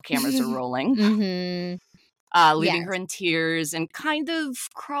while cameras are rolling, leaving her in tears and kind of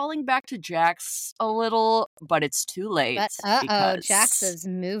crawling back to Jax a little, but it's too late. But, Jax has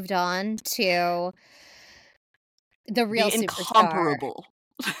moved on to the real the superstar. Incomparable.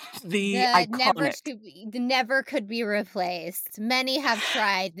 the iconic. Never could be replaced. Many have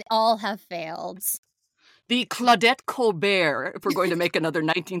tried. All have failed. The Claudette Colbert, if we're going to make another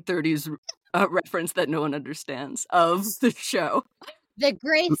 1930s reference that no one understands, of the show. The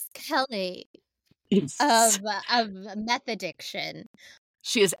Grace Kelly of meth addiction.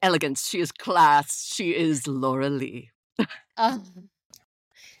 She is elegance. She is class. She is Laura Lee.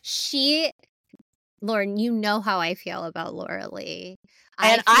 Lauren, you know how I feel about Laura Lee.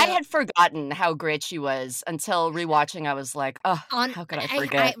 And I had forgotten how great she was until rewatching. I was like, oh, how could I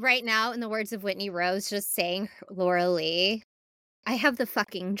forget? Right now, in the words of Whitney Rose, just saying Laura Lee, I have the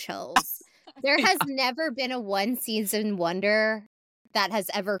fucking chills. There has never been a one-season wonder that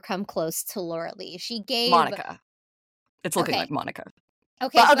has ever come close to Laura Lee. She gave... Monica. It's looking like Monica.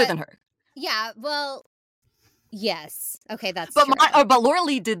 Okay, but other than her. Yeah, well... Yes. Okay, that's true. But Laura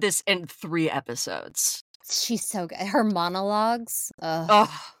Lee did this in 3 episodes. She's so good. Her monologues.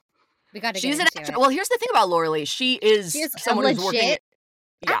 We got to get into it. Well, here's the thing about Laura Lee. She is someone who's working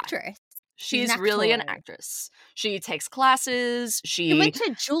actress. She's really an actress. She takes classes. She went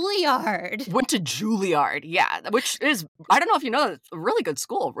to Juilliard. Yeah. Which is, I don't know if you know, it's a really good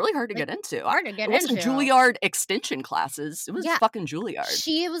school. Really hard to get into. It wasn't Juilliard extension classes. It was fucking Juilliard.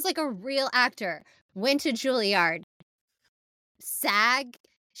 She was like a real actor. Went to Juilliard. SAG.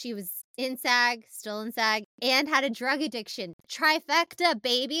 She was in SAG, still in SAG, and had a drug addiction. Trifecta,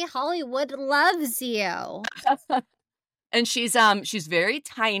 baby. Hollywood loves you. And she's very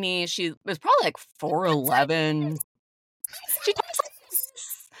tiny. She was probably like 4'11". She talks like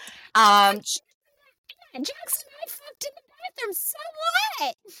this. Jackson and I fucked in the bathroom, so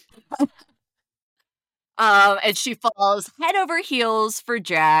what? And she falls head over heels for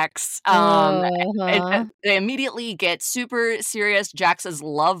Jax. And they immediately get super serious. Jax is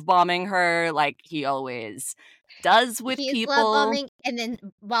love bombing her like he always does with people. Love bombing, and then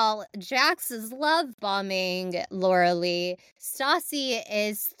while Jax is love bombing Laura Lee, Stassi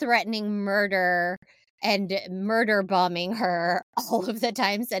is threatening murder and murder bombing her all of the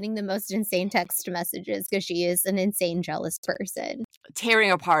time, sending the most insane text messages because she is an insane jealous person.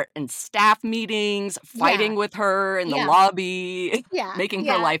 Tearing apart in staff meetings, Yeah. fighting with her in the Yeah. lobby, Yeah. making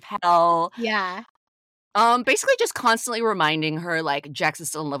her Yeah. life hell. Yeah. Basically just constantly reminding her, like, Jax is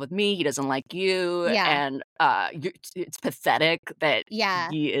still in love with me, he doesn't like you, Yeah. and, it's pathetic that Yeah.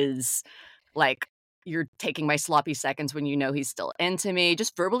 he is, like, you're taking my sloppy seconds when you know he's still into me,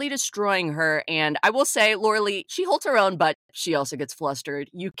 just verbally destroying her, and I will say, Laura Lee, she holds her own, but she also gets flustered.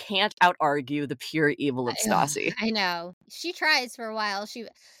 You can't out-argue the pure evil of Stassi. I know. She tries for a while.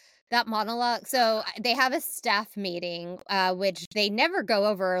 That monologue. So they have a staff meeting, which they never go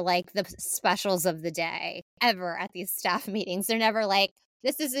over like the specials of the day ever at these staff meetings. They're never like,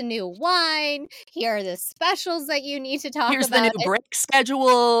 this is a new wine. Here are the specials that you need to talk Here's the about. new break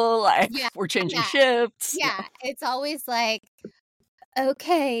schedule, like, Yeah, we're changing yeah, shifts. yeah. It's always like,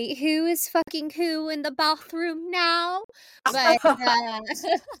 okay, who is fucking who in the bathroom now? But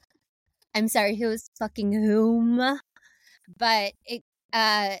I'm sorry, who is fucking whom? But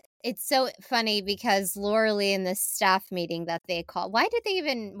it's so funny because Laura Lee in this staff meeting that they call. Why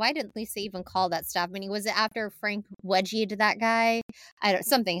did Lisa even call that staff meeting? Was it after Frank wedgied that guy?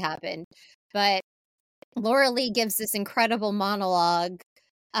 Something happened. But Laura Lee gives this incredible monologue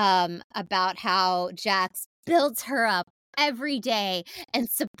about how Jax builds her up every day and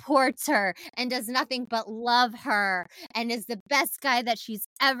supports her and does nothing but love her and is the best guy that she's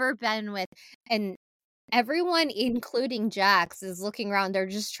ever been with. And everyone, including Jax, is looking around. They're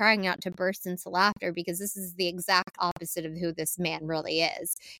just trying not to burst into laughter because this is the exact opposite of who this man really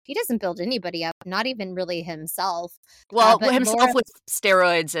is. He doesn't build anybody up, not even really himself. Well, But himself Laura, with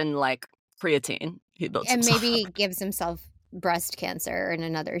steroids and, like, creatine. He builds and himself maybe up. gives himself breast cancer in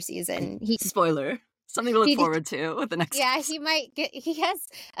another season. Spoiler. Something to look He- forward to with the next Yeah, episode. he has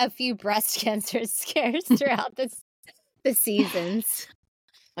a few breast cancer scares throughout the seasons.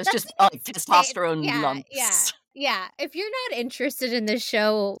 It's That's just, like, insane. testosterone Yeah, lumps. yeah. If you're not interested in this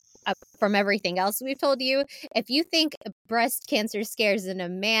show from everything else we've told you, if you think breast cancer scares in a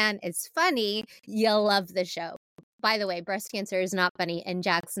man is funny, you'll love the show. By the way, breast cancer is not funny, and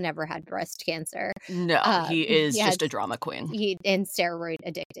Jax never had breast cancer. No, he is He has just a drama queen. and steroid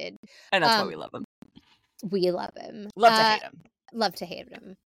addicted. And that's why we love him. We love him. Love to hate him. Love to hate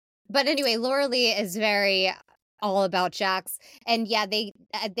him. But anyway, Laura Lee is very all about Jax, and yeah, they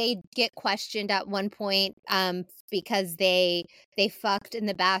get questioned at one point because they fucked in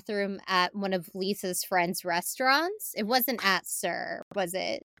the bathroom at one of Lisa's friends' restaurants. It wasn't at Sir, was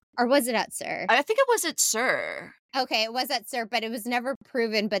it? Or was it at Sir? I think it was at Sir. Okay, it was at Sir, but it was never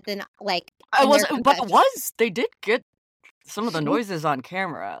proven. But then, like, It was, but it was. They did get some of the noises on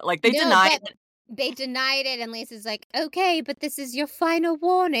camera. Like, they denied it. They denied it, and Lisa's like, okay, but this is your final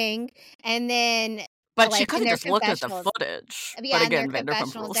warning. And then, But like, she could in have their just looked at the confessionals- footage. Yeah, But in their again, Vanderpump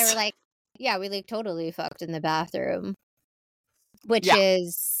confessionals, rules. they were like, yeah, we like totally fucked in the bathroom, which Yeah.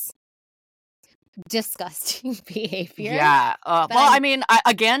 is disgusting behavior. Yeah. But Well, I mean,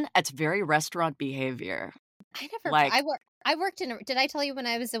 again, it's very restaurant behavior. Like- I worked in. Did I tell you when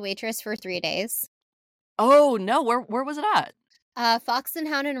I was a waitress for 3 days? Oh, no. Where was it at? Fox and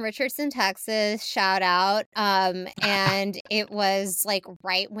Hound in Richardson, Texas. Shout out. And it was like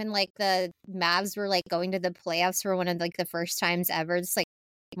right when like the Mavs were like going to the playoffs for one of like the first times ever. It's like,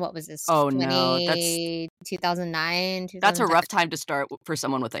 what was this? Oh, no. 2009. That's a rough time to start for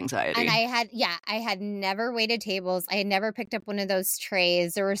someone with anxiety. And I had never waited tables. I had never picked up one of those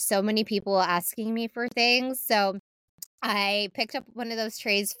trays. There were so many people asking me for things. So I picked up one of those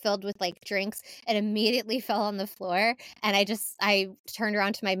trays filled with like drinks and immediately fell on the floor. And I turned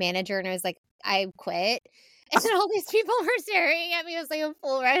around to my manager and I was like, I quit. And all these people were staring at me. It was like a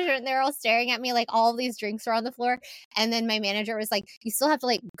full restaurant. And they were all staring at me like all these drinks were on the floor. And then my manager was like, you still have to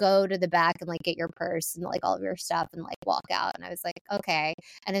like go to the back and like get your purse and like all of your stuff and like walk out. And I was like, okay.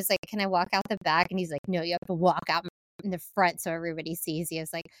 And it's like, can I walk out the back? And he's like, no, you have to walk out in the front so everybody sees you. I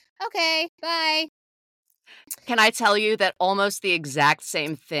was like, okay, bye. Can I tell you that almost the exact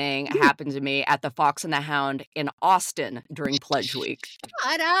same thing happened to me at the Fox and the Hound in Austin during Pledge Week?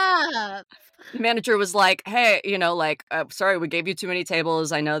 Shut up. The manager was like, hey, sorry, we gave you too many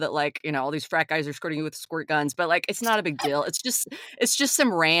tables. I know that, all these frat guys are skirting you with squirt guns, but, it's not a big deal. It's just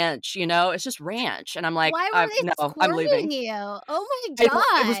some ranch, It's just ranch. And I'm like, why were they no, I'm leaving. you? Oh my God.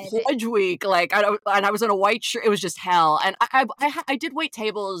 It was Pledge Week. And I was in a white shirt. It was just hell. And I did wait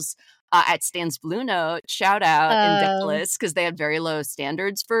tables at Stan's Blue Note, shout out in Dallas, because they had very low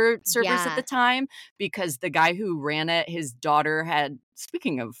standards for servers at the time, because the guy who ran it, his daughter had,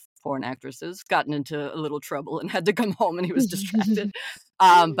 speaking of foreign actresses, gotten into a little trouble and had to come home and he was distracted.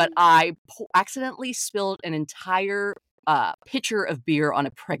 But I accidentally spilled an entire pitcher of beer on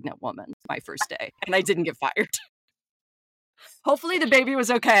a pregnant woman my first day, and I didn't get fired. Hopefully the baby was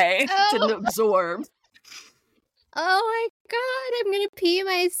okay. Didn't Oh. absorb. Oh my god, I'm gonna pee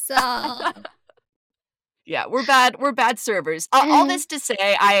myself. Yeah, we're bad servers. All this to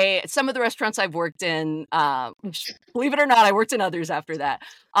say, some of the restaurants I've worked in, believe it or not, I worked in others after that.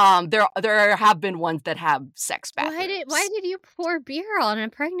 There have been ones that have sex bathrooms. Why did you pour beer on a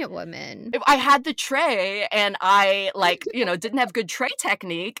pregnant woman? I had the tray, and I didn't have good tray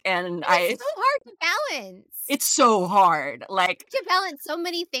technique, and It's so hard to balance. It's so hard. Like, to balance so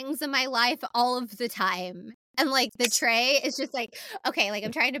many things in my life all of the time. And, like, the tray is just, like, okay, like,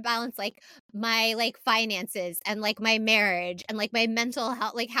 I'm trying to balance, like, my, like, finances and, like, my marriage and, like, my mental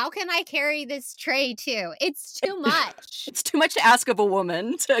health. Like, how can I carry this tray, too? It's too much. It's too much to ask of a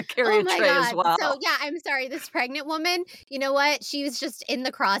woman to carry a tray as well. So, yeah, I'm sorry. This pregnant woman, you know what? She was just in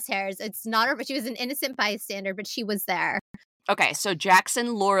the crosshairs. It's not her, but she was an innocent bystander, but she was there. Okay, so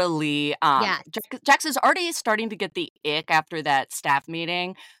Jackson, Laura Lee, Yes. Jackson's already starting to get the ick after that staff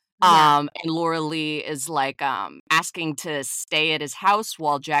meeting. Yeah. And Laura Lee is like asking to stay at his house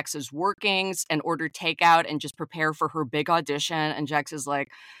while Jax is working and order takeout and just prepare for her big audition. And Jax is like,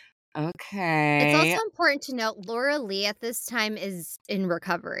 okay. It's also important to note Laura Lee at this time is in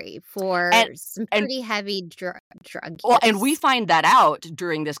recovery for some pretty heavy drug use. Well, and we find that out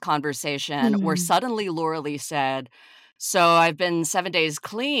during this conversation where suddenly Laura Lee said, so I've been 7 days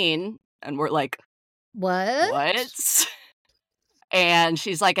clean. And we're like, what? And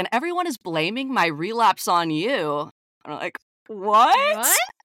she's like, and everyone is blaming my relapse on you. And I'm like, what?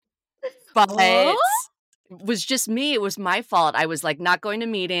 But it was just me. It was my fault. I was like not going to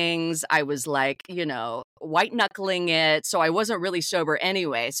meetings. I was like, white knuckling it. So I wasn't really sober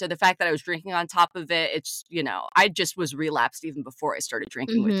anyway. So the fact that I was drinking on top of it, it's, I just was relapsed even before I started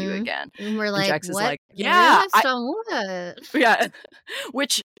drinking with you again. And we're like, Jax is what? like, yeah. On what? Yeah.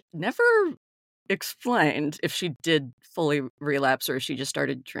 Which never explained if she did fully relapse or if she just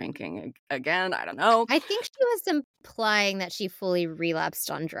started drinking again. I don't know. I think she was implying that she fully relapsed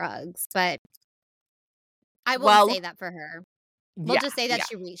on drugs, but I won't say that for her. We'll just say that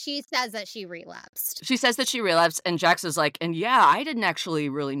she says that she relapsed. She says that she relapsed, and Jax is like, and yeah, I didn't actually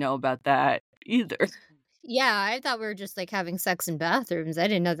really know about that either. Yeah, I thought we were just like having sex in bathrooms. I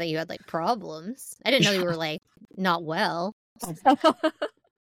didn't know that you had like problems. I didn't know you were like not well.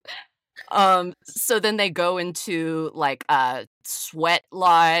 So then they go into like a sweat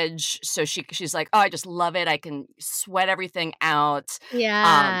lodge. So she's like, oh, I just love it. I can sweat everything out.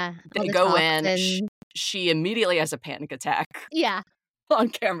 Yeah. They go in. She immediately has a panic attack. Yeah. On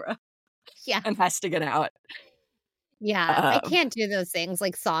camera. Yeah. And has to get out. Yeah. I can't do those things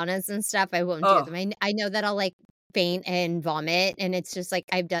like saunas and stuff. I won't do them. I know that I'll like faint and vomit, and it's just like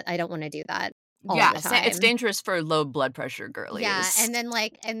I don't want to do that. It's dangerous for low blood pressure girlies. Yeah, and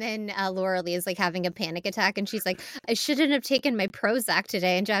then Laura Lee is like having a panic attack, and she's like, I shouldn't have taken my Prozac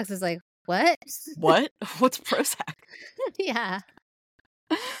today, and Jax is like, what? What? What's Prozac? Yeah.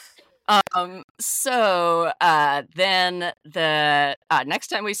 So then the next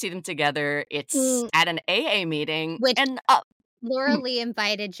time we see them together, it's at an AA meeting, and Laura Lee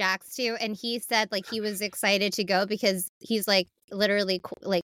invited Jax to, and he said like he was excited to go because he's like literally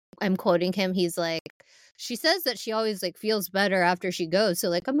like. I'm quoting him. He's like, she says that she always like feels better after she goes. So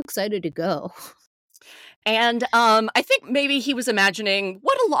like, I'm excited to go. And I think maybe he was imagining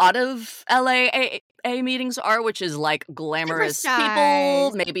what a lot of LA meetings are, which is like glamorous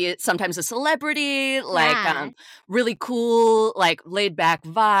people. Maybe it's sometimes a celebrity, like really cool, like laid back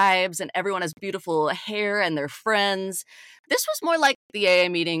vibes, and everyone has beautiful hair and they're friends. This was more like the AA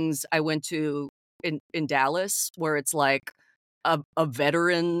meetings I went to in Dallas, where it's like a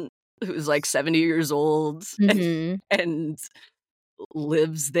veteran who's like 70 years old and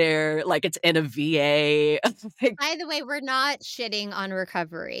lives there, like it's in a VA. By the way, we're not shitting on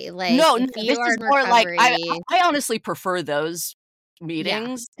recovery. Like, no, this is more recovery, like I honestly prefer those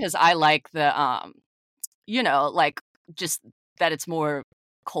meetings because I like the like just that it's more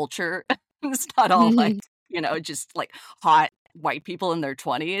culture. It's not all like just like hot white people in their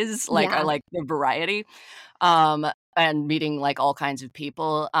 20s. Like I like the variety. And meeting like all kinds of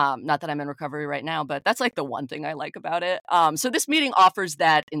people. Not that I'm in recovery right now, but that's like the one thing I like about it. So this meeting offers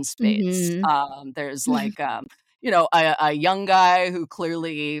that in spades. There's like, a young guy who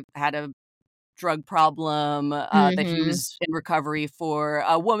clearly had a drug problem that he was in recovery for,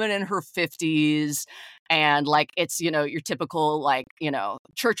 a woman in her 50s. And like, it's, your typical like,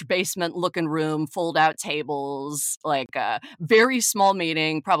 church basement looking room, fold out tables, like a very small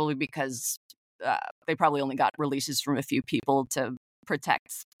meeting, probably because they probably only got releases from a few people to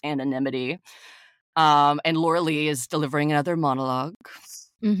protect anonymity. And Laura Lee is delivering another monologue,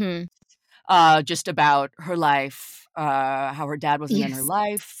 Mhm. just about her life, how her dad wasn't in her Yes.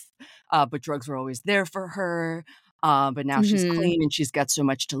 life, but drugs were always there for her. But now she's Mhm. clean and she's got so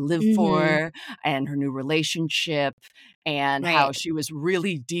much to live Mhm. for, and her new relationship, and how Right. she was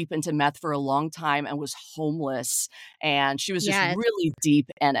really deep into meth for a long time and was homeless. And she was just Yes. really deep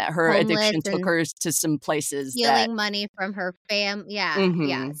in it. Her Homeless addiction took and her to some places that, stealing money from her yeah, mhm.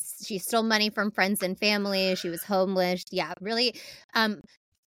 yes. She stole money from friends and family, she was homeless, yeah, really, um,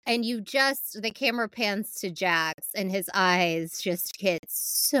 and the camera pans to Jax, and his eyes just get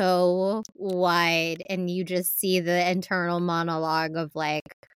so wide, and you just see the internal monologue of, like,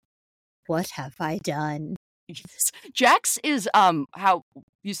 "What have I done?" Yes. Jax is, how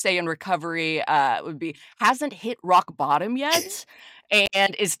you say in recovery, would be hasn't hit rock bottom yet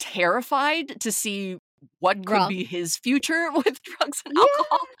and is terrified to see what could Wrong. be his future with drugs and Yeah,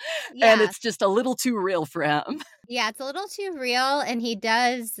 alcohol, and yeah. it's just a little too real for him. Yeah, it's a little too real, and he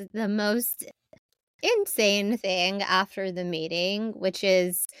does the most insane thing after the meeting, which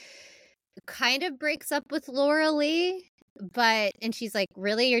is kind of breaks up with Laura Lee, and she's like,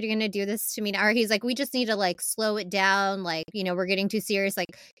 "Really? You're gonna do this to me now?" Or he's like, "We just need to, like, slow it down, like, we're getting too serious, like,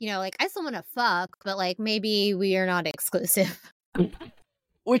 like, I still wanna fuck, but, like, maybe we are not exclusive."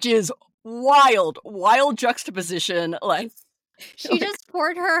 Which is wild, wild juxtaposition, like She like just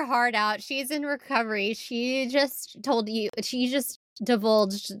poured her heart out, she's in recovery, she just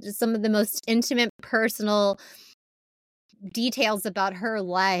divulged some of the most intimate, personal details about her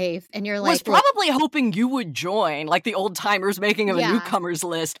life, and you're was like, "Look." probably hoping you would join, like the old timers making of a Yeah, newcomers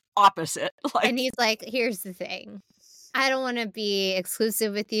list, opposite, and like he's like, "Here's the thing. I don't wanna be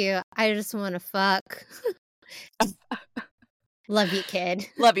exclusive with you, I just wanna fuck. Love you, kid.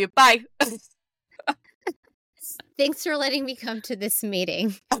 "Love you, bye." Thanks for letting me come to this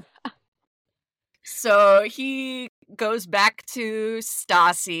meeting." So he goes back to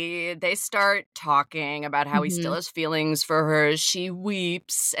Stassi. They start talking about how he still Mhm. has feelings for her. She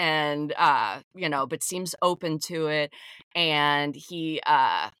weeps and, but seems open to it. And he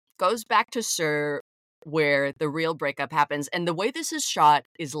goes back to Sir, where the real breakup happens. And the way this is shot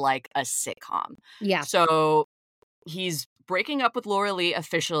is like a sitcom. Yeah. So he's breaking up with Laura Lee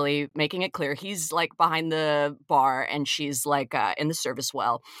officially, making it clear he's like behind the bar and she's like in the service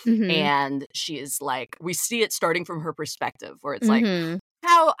well. Mhm. And she is like, we see it starting from her perspective where it's like, Mhm.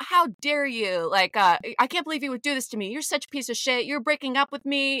 how dare you? Like, I can't believe you would do this to me. You're such a piece of shit. You're breaking up with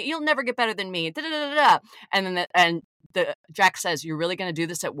me. You'll never get better than me. Da, da, da, da, da. And then the Jack says, "You're really gonna do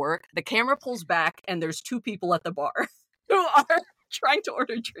this at work?" The camera pulls back and there's two people at the bar who are trying to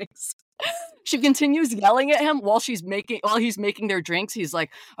order drinks. She continues yelling at him while he's making their drinks. He's like,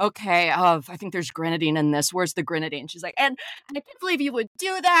 "Okay, I think there's grenadine in this. Where's the grenadine?" She's like, and I can't believe you would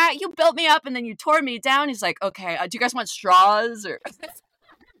do that. You built me up and then you tore me down. He's like, "Okay, do you guys want straws or?"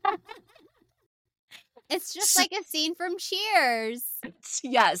 It's just So, like a scene from Cheers.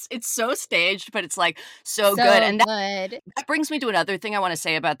 yes, it's so staged, but it's like so good. So And good. that brings me to another thing I want to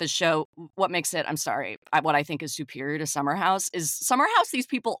say about this show. What makes it, I'm sorry, what I think is superior to Summer House is Summer House, these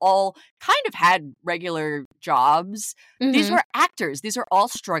people all kind of had regular jobs. These Mhm. were actors. These are all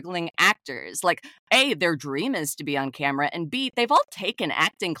struggling actors. Like, A, their dream is to be on camera, and B, they've all taken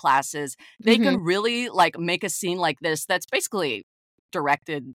acting classes. They can Mhm. really like make a scene like this that's basically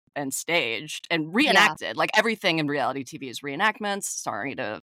directed and staged and Yeah. reenacted. Like everything in reality TV is reenactments. Sorry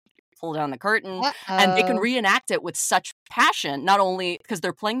to pull down the curtain, and they can Uh-oh. reenact it with such passion, not only because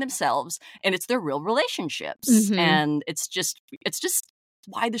they're playing themselves and it's their real relationships. Mhm. And it's just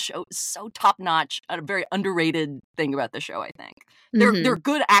why the show is so top notch, a very underrated thing about the show, I think. They're Mhm.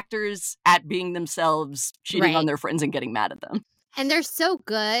 good actors at being themselves, cheating on Right. their friends and getting mad at them. And they're so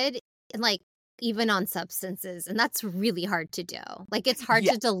good, like, even on substances, and that's really hard to do. Like, it's hard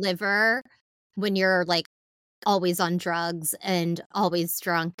Yeah. to deliver when you're, like, always on drugs and always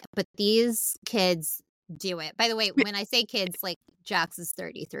drunk, but these kids do it. By the way, when I say kids, like, Jax is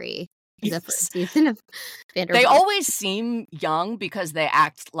 33 in the Yes. first season of They Vanderpump. always seem young because they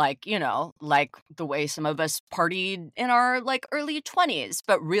act like, like the way some of us partied in our like early 20s,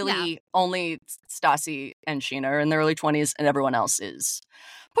 but Yeah. really only Stassi and Sheena are in their early 20s and everyone else is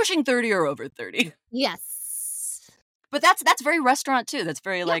pushing 30 or over 30. Yes. But that's very restaurant too. That's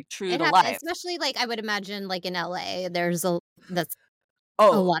very Yeah, like true it to happens, life. especially, like, I would imagine, like, in LA, that's a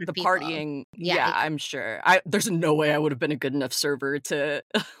Oh, lot of the people. partying. Yeah, Yeah, I'm sure. There's no way I would have been a good enough server to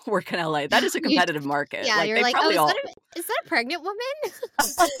work in LA. That is a you competitive market. yeah, Like you're they like, "Oh, probably all is that a pregnant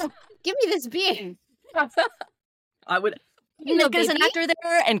woman? Give me this beer. I would Here you go, make it as an baby." actor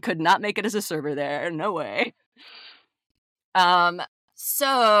there and could not make it as a server there. No way. Um,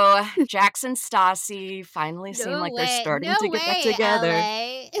 so Jax and Stassi finally seem No like they're way. starting No to get back way, together.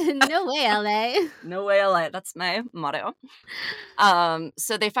 LA. No way, LA. No way, LA. That's my motto.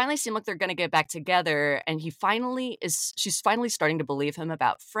 So they finally seem like they're gonna get back together, and she's finally starting to believe him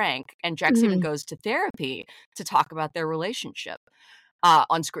about Frank, and Jax even Mhm. goes to therapy to talk about their relationship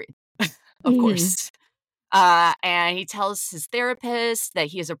on screen, of Mhm. course. And he tells his therapist that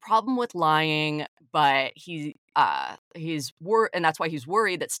he has a problem with lying, but and that's why he's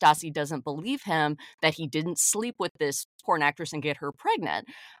worried that Stassi doesn't believe him that he didn't sleep with this porn actress and get her pregnant.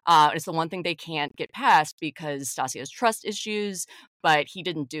 It's the one thing they can't get past because Stassi has trust issues, but he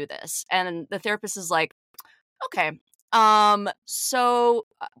didn't do this. And the therapist is like, okay, so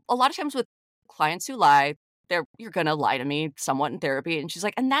a lot of times with clients who lie, you're gonna lie to me somewhat in therapy. And she's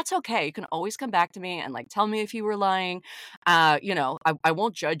like, and that's okay. You can always come back to me and like tell me if you were lying. I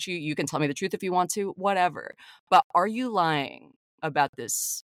won't judge you. You can tell me the truth if you want to, whatever. But are you lying about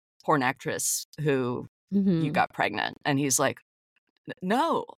this porn actress who you Mhm. got pregnant? And he's like,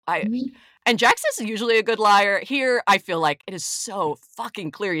 no, Mhm. and Jax is usually a good liar. Here, I feel like it is so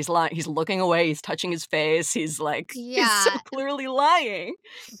fucking clear he's lying. He's looking away. He's touching his face. He's so Yeah. clearly lying.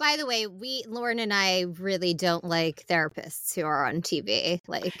 By the way, Lauren and I really don't like therapists who are on TV.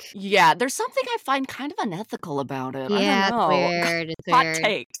 Like, Yeah, there's something I find kind of unethical about it. I don't yeah, it's know. weird. It's Hot weird.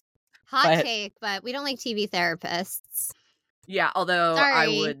 take. Hot But take, but we don't like TV therapists. yeah, although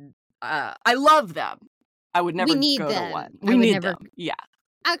Sorry. I love them. I would We never need go to them. one. I We would need never them. Yeah.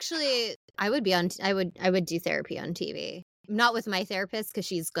 actually, I would do therapy on TV. Not with my therapist because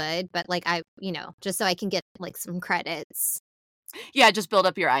she's good, but like just so I can get like some credits. Yeah, just build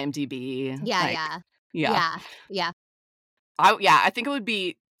up your IMDb. Yeah, Like, yeah. yeah. Yeah. Yeah. I think it would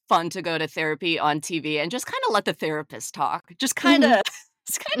be fun to go to therapy on TV and just kind of let the therapist talk. Mhm. Just kind of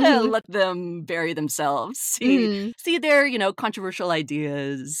Mhm. let them bury themselves. Mhm. See their, controversial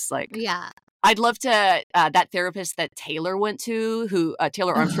ideas. Like Yeah. I'd love to that therapist that Taylor went to, who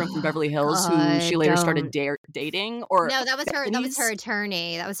Taylor Armstrong from Oh Beverly Hills, who she god, later started don't. dating, or No, that was her Bethany's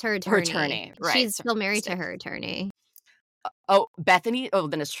attorney. That was her her attorney. attorney, right? She's still married to Mistake. her attorney. Oh, Bethany. Oh,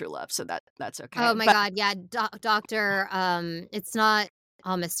 then it's true love, so that's okay. Oh my But god, yeah, Doctor, it's not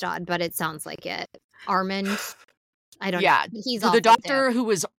Amistad, but it sounds like it. Armand? I don't know, yeah, but he's the awful too. doctor who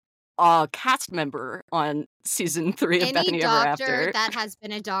was a cast member on season 3 of Any Bethany Ever doctor After. that has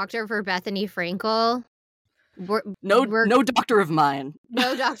been a doctor for Bethany Frankel, we're we're No doctor of mine.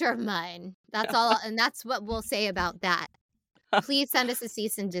 no doctor of mine. That's all, and that's what we'll say about that. Please send us a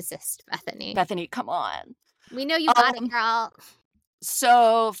cease and desist, Bethany. Bethany, come on. We know you got it, Um, girl.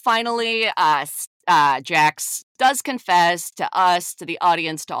 so finally, Jax does confess to us, to the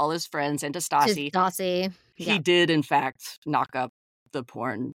audience, to all his friends, and to To Stassi. Stassi. He did, in fact, knock up the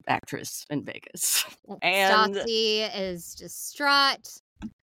porn actress in Vegas. And Stassi is distraught.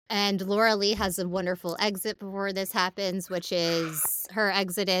 And Laura Lee has a wonderful exit before this happens, which is her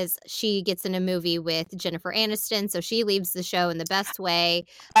exit is she gets in a movie with Jennifer Aniston, so she leaves the show in the best way.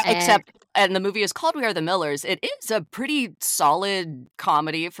 and the movie is called We Are the Millers. It is a pretty solid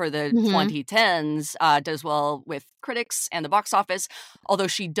comedy for the Mhm. 2010s. Does well with critics and the box office, although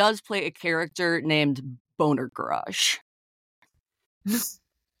she does play a character named Boner Garage.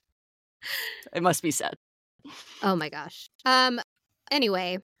 It must be said. Oh my gosh.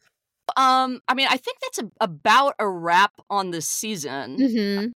 Anyway. I think that's about a wrap on the season.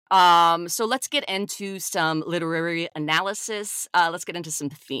 Mhm. So let's get into some literary analysis. Let's get into some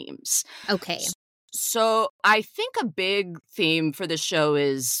themes. Okay. So I think a big theme for this show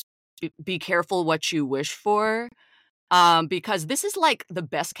is be careful what you wish for. Because this is like the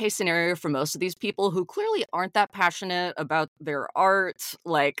best case scenario for most of these people who clearly aren't that passionate about their art,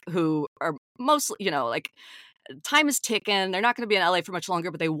 like who are mostly, time is ticking. They're not going to be in LA for much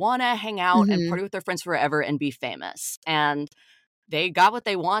longer, but they want to hang out and Mhm. party with their friends forever and be famous. And they got what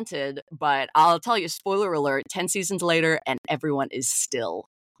they wanted, but I'll tell you, spoiler alert, 10 seasons later, and everyone is still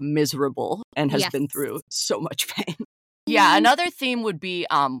miserable and has Yes. been through so much pain. Yeah, another theme would be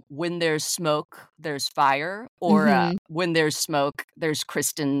when there's smoke, there's fire, or Mhm. when there's smoke, there's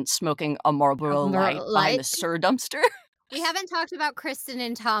Kristen smoking a Marlboro Light behind the Sur dumpster. We haven't talked about Kristen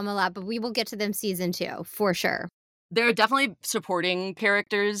and Tom a lot, but we will get to them season 2 for sure. There are definitely supporting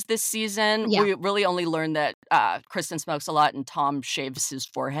characters this season. Yeah. We really only learned that Kristen smokes a lot and Tom shaves his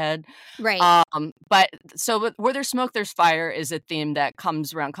forehead. Right. But so where there's smoke, there's fire is a theme that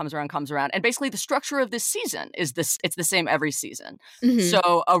comes around. And basically the structure of this season is it's the same every season. Mhm.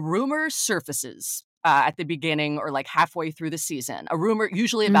 So a rumor surfaces at the beginning or like halfway through the season, a rumor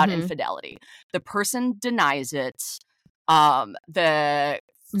usually about Mhm. infidelity. The person denies it. The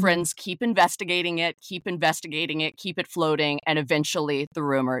Friends keep investigating it, keep it floating, and eventually the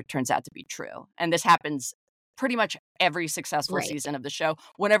rumor turns out to be true. And this happens pretty much every successful Right. season of the show.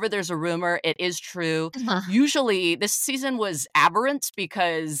 Whenever there's a rumor, it is true. Uh-huh. Usually, this season was aberrant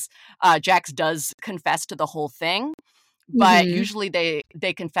because Jax does confess to the whole thing, but Mhm. usually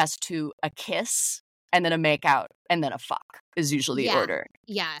they confess to a kiss and then a makeout and then a fuck is usually the Yeah. order.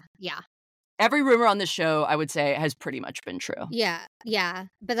 Yeah, yeah. Every rumor on the show, I would say, has pretty much been true. Yeah, yeah,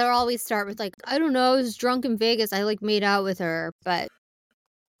 but they'll always start with, like, "I don't know, I was drunk in Vegas, I, like, made out with her," but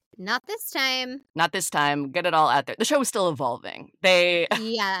not this time. Not this time. Get it all out there. The show was still evolving. They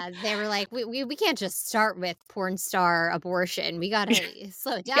Yeah, they were like, "We can't just start with porn star abortion, we gotta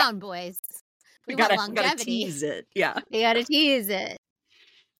slow it Yeah. down, boys. we We want gotta longevity. tease it. Yeah. We gotta tease it."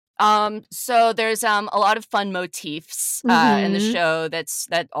 So there's a lot of fun motifs in the Mhm. show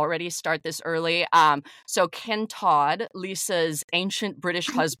that already start this early. So Ken Todd, Lisa's ancient British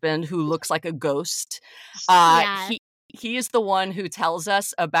husband who looks like a ghost, Yeah. he is the one who tells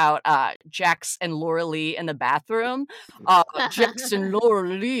us about Jax and Laura Lee in the bathroom. Jax and Laura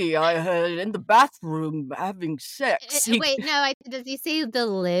Lee, I heard in the bathroom having sex. Wait, no, does he say the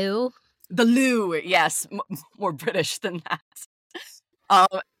loo? The loo, yes, more British than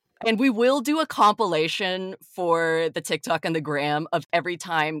that. And we will do a compilation for the TikTok and the gram of every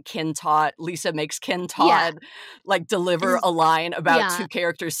time Lisa makes Ken Todd like deliver a line about two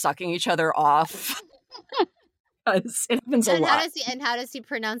characters sucking each other off. 'Cause it happens a lot. How does he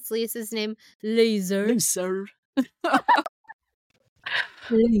pronounce Lisa's name? Laser. Lisa.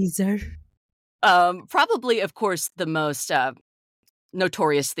 Laser. Probably, of course, the most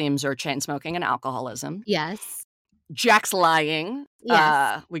notorious themes are chain smoking and alcoholism. Yes. Jax lying.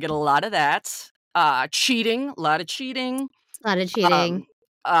 Yes. We get a lot of that. Cheating. A lot of cheating. A lot of cheating.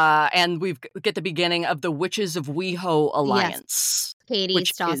 And we get the beginning of the Witches of WeHo alliance. Yes. Katie,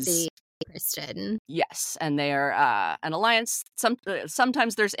 which Stassi, is, Kristen. Yes, and they are an alliance.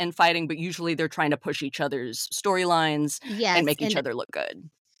 Sometimes there's infighting, but usually they're trying to push each other's storylines and make each other look good.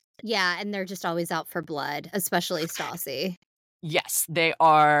 Yeah, and they're just always out for blood, especially Stassi. Yes, they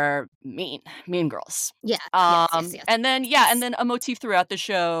are mean girls. Yeah. Yes. And then a motif throughout the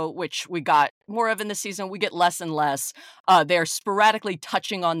show, which we got more of in the season, we get less and less. They're sporadically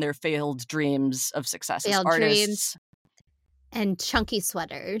touching on their failed dreams of success as artists. And chunky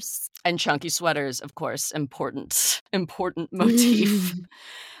sweaters. And chunky sweaters, of course, important motif.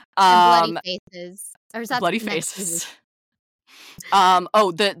 And bloody faces. Or is that bloody faces?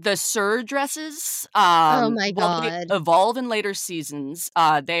 The Sir dresses. Oh my God. They evolve in later seasons.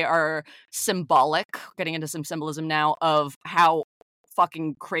 They are symbolic, getting into some symbolism now, of how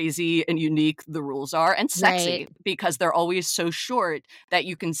fucking crazy and unique the rules are, and sexy, because they're always so short that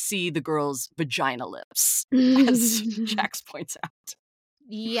you can see the girl's vagina lips, as Jax points out.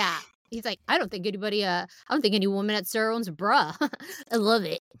 Yeah. He's like, I don't think any woman at Sir owns a bra. I love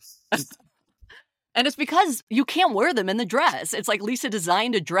it. And it's because you can't wear them in the dress. It's like Lisa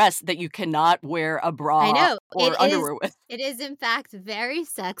designed a dress that you cannot wear a bra or underwear with. It is, in fact, very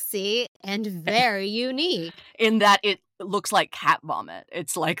sexy and very unique. In that it looks like cat vomit.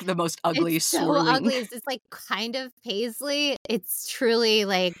 It's like the most ugly, swirling. So ugly. It's like kind of paisley. It's truly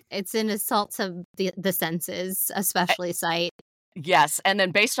like, it's an assault to the senses, especially sight. Yes. And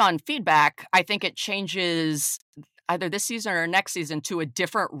then based on feedback, I think it changes either this season or next season to a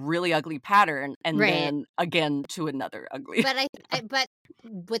different really ugly pattern, and then again to another ugly. But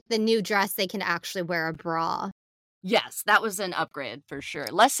with the new dress, they can actually wear a bra. Yes, that was an upgrade for sure.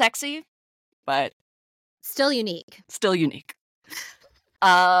 Less sexy, but still unique.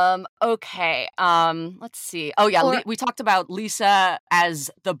 Okay. Let's see. Oh yeah, we talked about Lisa as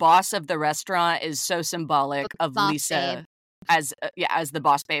the boss of the restaurant is so symbolic of Lisa. Babe. As the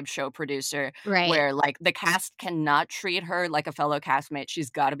boss babe show producer, where like the cast cannot treat her like a fellow castmate. She's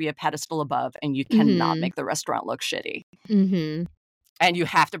got to be a pedestal above, and you cannot make the restaurant look shitty. Mm-hmm. And you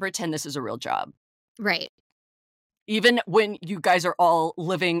have to pretend this is a real job. Right. Even when you guys are all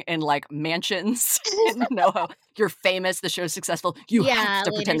living in like mansions in NoHo, you're famous, the show's successful, you have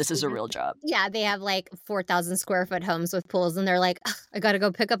to pretend this is a real job. Yeah, they have like 4,000 square foot homes with pools, and they're like, I gotta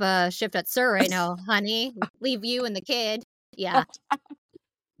go pick up a shift at Sir right now, honey. Leave you and the kid. Yeah.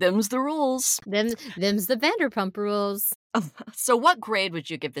 Them's the rules. Them's the Vanderpump rules. So what grade would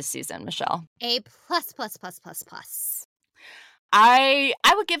you give this season, Michele? A+++++. I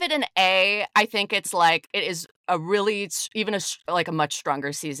would give it an A. I think it is a really, even a much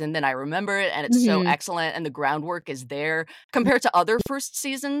stronger season than I remember it, and it's so excellent, and the groundwork is there compared to other first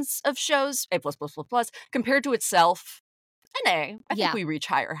seasons of shows. A++++. Compared to itself, an A. I think we reach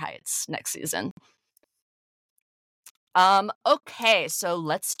higher heights next season. Okay, so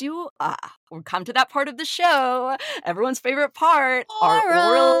let's do we'll come to that part of the show. Everyone's favorite part, our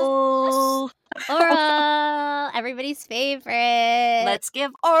oral. Oral, everybody's favorite. Let's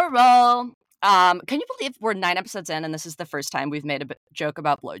give oral. Can you believe we're 9 episodes in and this is the first time we've made a joke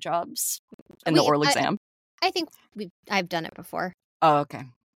about blowjobs in the oral exam? I think I've done it before. Oh, okay.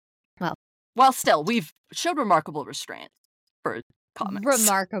 Well, still, we've showed remarkable restraint for comments.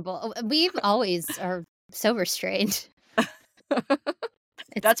 Remarkable. We've always are so restrained.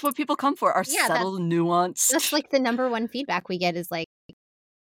 That's what people come for, our subtle nuance. That's like the number one feedback we get is like,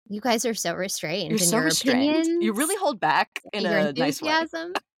 you guys are so restrained. You're so your restrained. Opinions, you really hold back in your a nice way.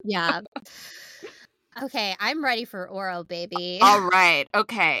 enthusiasm. Yeah. Okay, I'm ready for oral, baby. All right.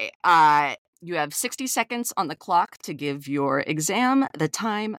 Okay. You have 60 seconds on the clock to give your exam. The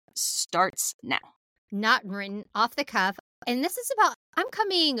time starts now. Not written, off the cuff. And this is about, I'm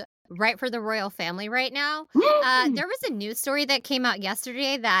coming right for the royal family right now. There was a news story that came out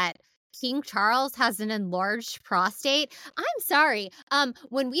yesterday that King Charles has an enlarged prostate. I'm sorry.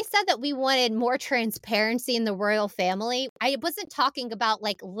 When we said that we wanted more transparency in the royal family, I wasn't talking about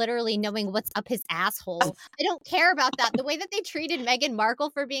like literally knowing what's up his asshole. I don't care about that. The way that they treated Meghan Markle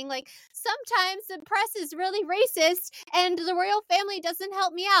for being like, sometimes the press is really racist and the royal family doesn't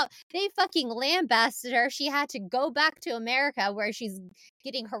help me out. They fucking lambasted her. She had to go back to America where she's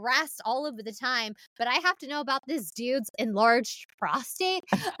getting harassed all of the time. But I have to know about this dude's enlarged prostate.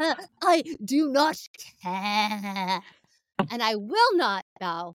 I do not care. And I will not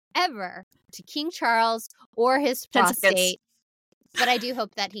bow ever to King Charles or his 10 prostate. seconds. But I do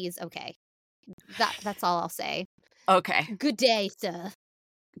hope that he's okay. That's all I'll say. Okay. Good day, sir.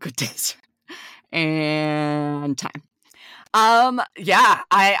 Good day, sir. And time. Yeah,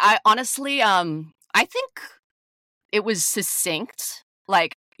 I honestly, I think it was succinct.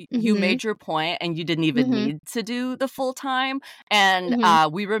 Like, you made your point and you didn't even need to do the full time. And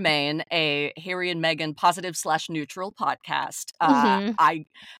we remain a Harry and Meghan positive/neutral podcast.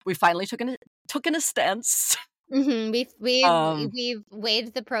 We finally took in a stance. We've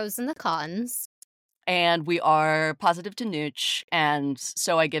weighed the pros and the cons. And we are positive to nooch. And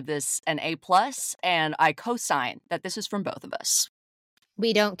so I give this an A+, and I co-sign that this is from both of us.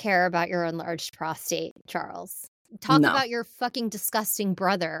 We don't care about your enlarged prostate, Charles. Talk about your fucking disgusting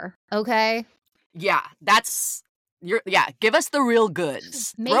brother, okay? Yeah, give us the real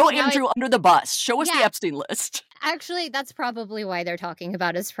goods. Throw Andrew under the bus. Show us the Epstein list. Actually, that's probably why they're talking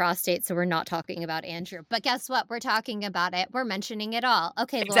about his prostate, so we're not talking about Andrew. But guess what? We're talking about it. We're mentioning it all.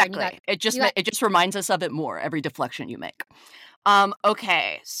 Okay, exactly. Lauren, it just reminds us of it more every deflection you make.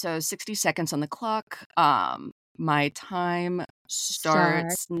 Okay, so 60 seconds on the clock. My time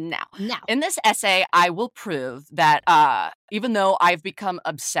starts now. In this essay, I will prove that even though I've become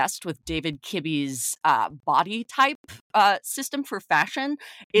obsessed with David Kibbe's body type system for fashion,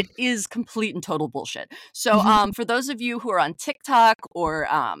 it is complete and total bullshit. So for those of you who are on TikTok or,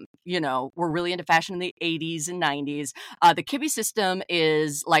 were really into fashion in the 80s and 90s, the Kibbe system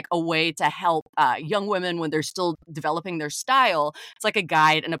is like a way to help young women when they're still developing their style. It's like a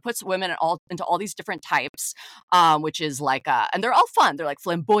guide, and it puts women into all these different types, which is like, and they're all fun. They're like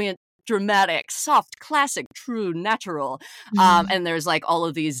flamboyant, dramatic, soft, classic, true, natural. And there's like all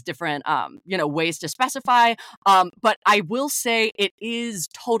of these different, ways to specify. But I will say it is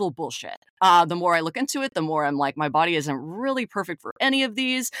total bullshit. The more I look into it, the more I'm like, my body isn't really perfect for any of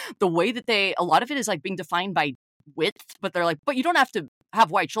these. The way that a lot of it is like being defined by width, but they're like, but you don't have to have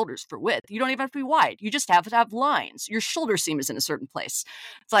wide shoulders for width. You don't even have to be wide. You just have to have lines. Your shoulder seam is in a certain place.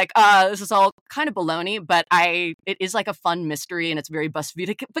 It's like, this is all kind of baloney, but it is like a fun mystery, and it's very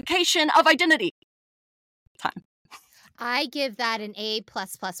bustification of identity. Time. I give that an A+++++.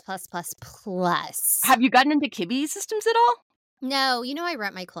 Have you gotten into Kibbe systems at all? No, I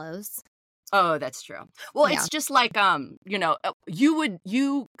rent my clothes. Oh, that's true. Well, it's just like,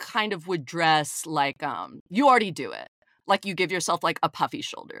 you kind of would dress like, you already do it. Like, you give yourself like a puffy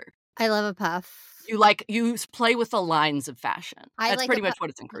shoulder. I love a puff. You play with the lines of fashion. That's pretty much what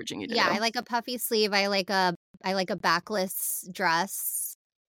it's encouraging you to do. Yeah, I like a puffy sleeve. I like a backless dress.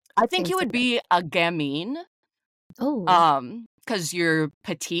 I think you would be a gamine. Oh. Because you're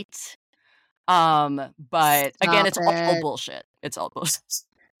petite. But again, it's all bullshit. It's all bullshit.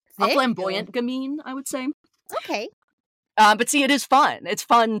 A flamboyant gamine, I would say. Okay. But see, it is fun. It's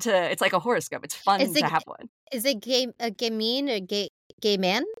fun it's like a horoscope. It's fun to have one. Is it a gamine, a gay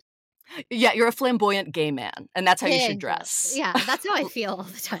man? Yeah, you're a flamboyant gay man, and that's how you should dress. Yeah, that's how I feel all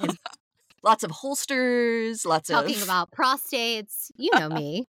the time. Lots of holsters, talking about prostates. You know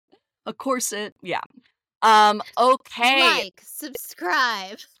me. A corset, yeah. Okay. Like,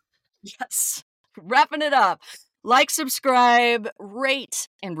 subscribe. Yes. Wrapping it up. Like, subscribe, rate,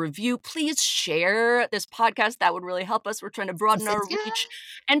 and review. Please share this podcast. That would really help us. We're trying to broaden our reach.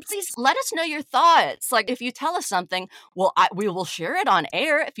 And please let us know your thoughts. Like, if you tell us something, well, we will share it on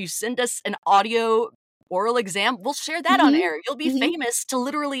air. If you send us an audio oral exam, we'll share that on air. You'll be famous to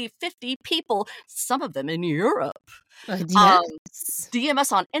literally 50 people, some of them in Europe. Yes. DM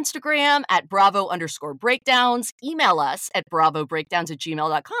us on Instagram at bravo_breakdowns. Email us at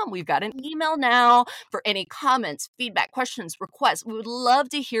bravobreakdowns@gmail.com. We've got an email now for any comments, feedback, questions, requests. We would love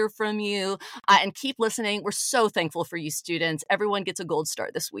to hear from you, and keep listening. We're so thankful for you students. Everyone gets a gold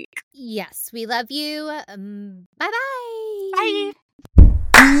star this week. Yes, we love you. Bye-bye. Bye.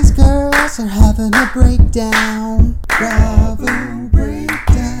 These girls are having a breakdown. Bravo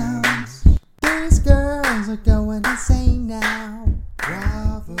breakdowns. These girls are going insane now.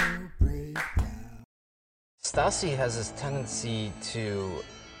 Bravo breakdown. Stassi has this tendency to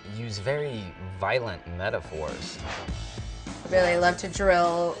use very violent metaphors. Really love to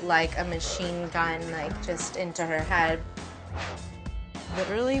drill like a machine gun, like just into her head.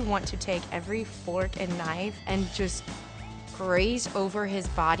 Literally want to take every fork and knife and just graze over his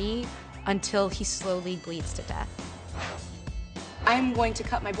body until he slowly bleeds to death. I'm going to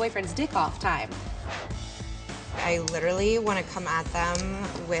cut my boyfriend's dick off time. I literally want to come at them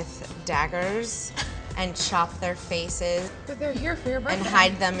with daggers and chop their faces. But they're here for your birthday. And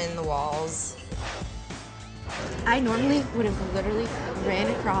hide them in the walls. I normally would have literally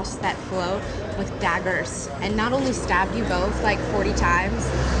ran across that float with daggers and not only stabbed you both like 40 times,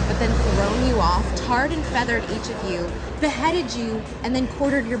 but then thrown you off, tarred and feathered each of you, beheaded you, and then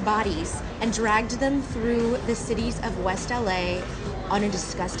quartered your bodies and dragged them through the cities of West LA on a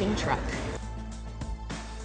disgusting truck.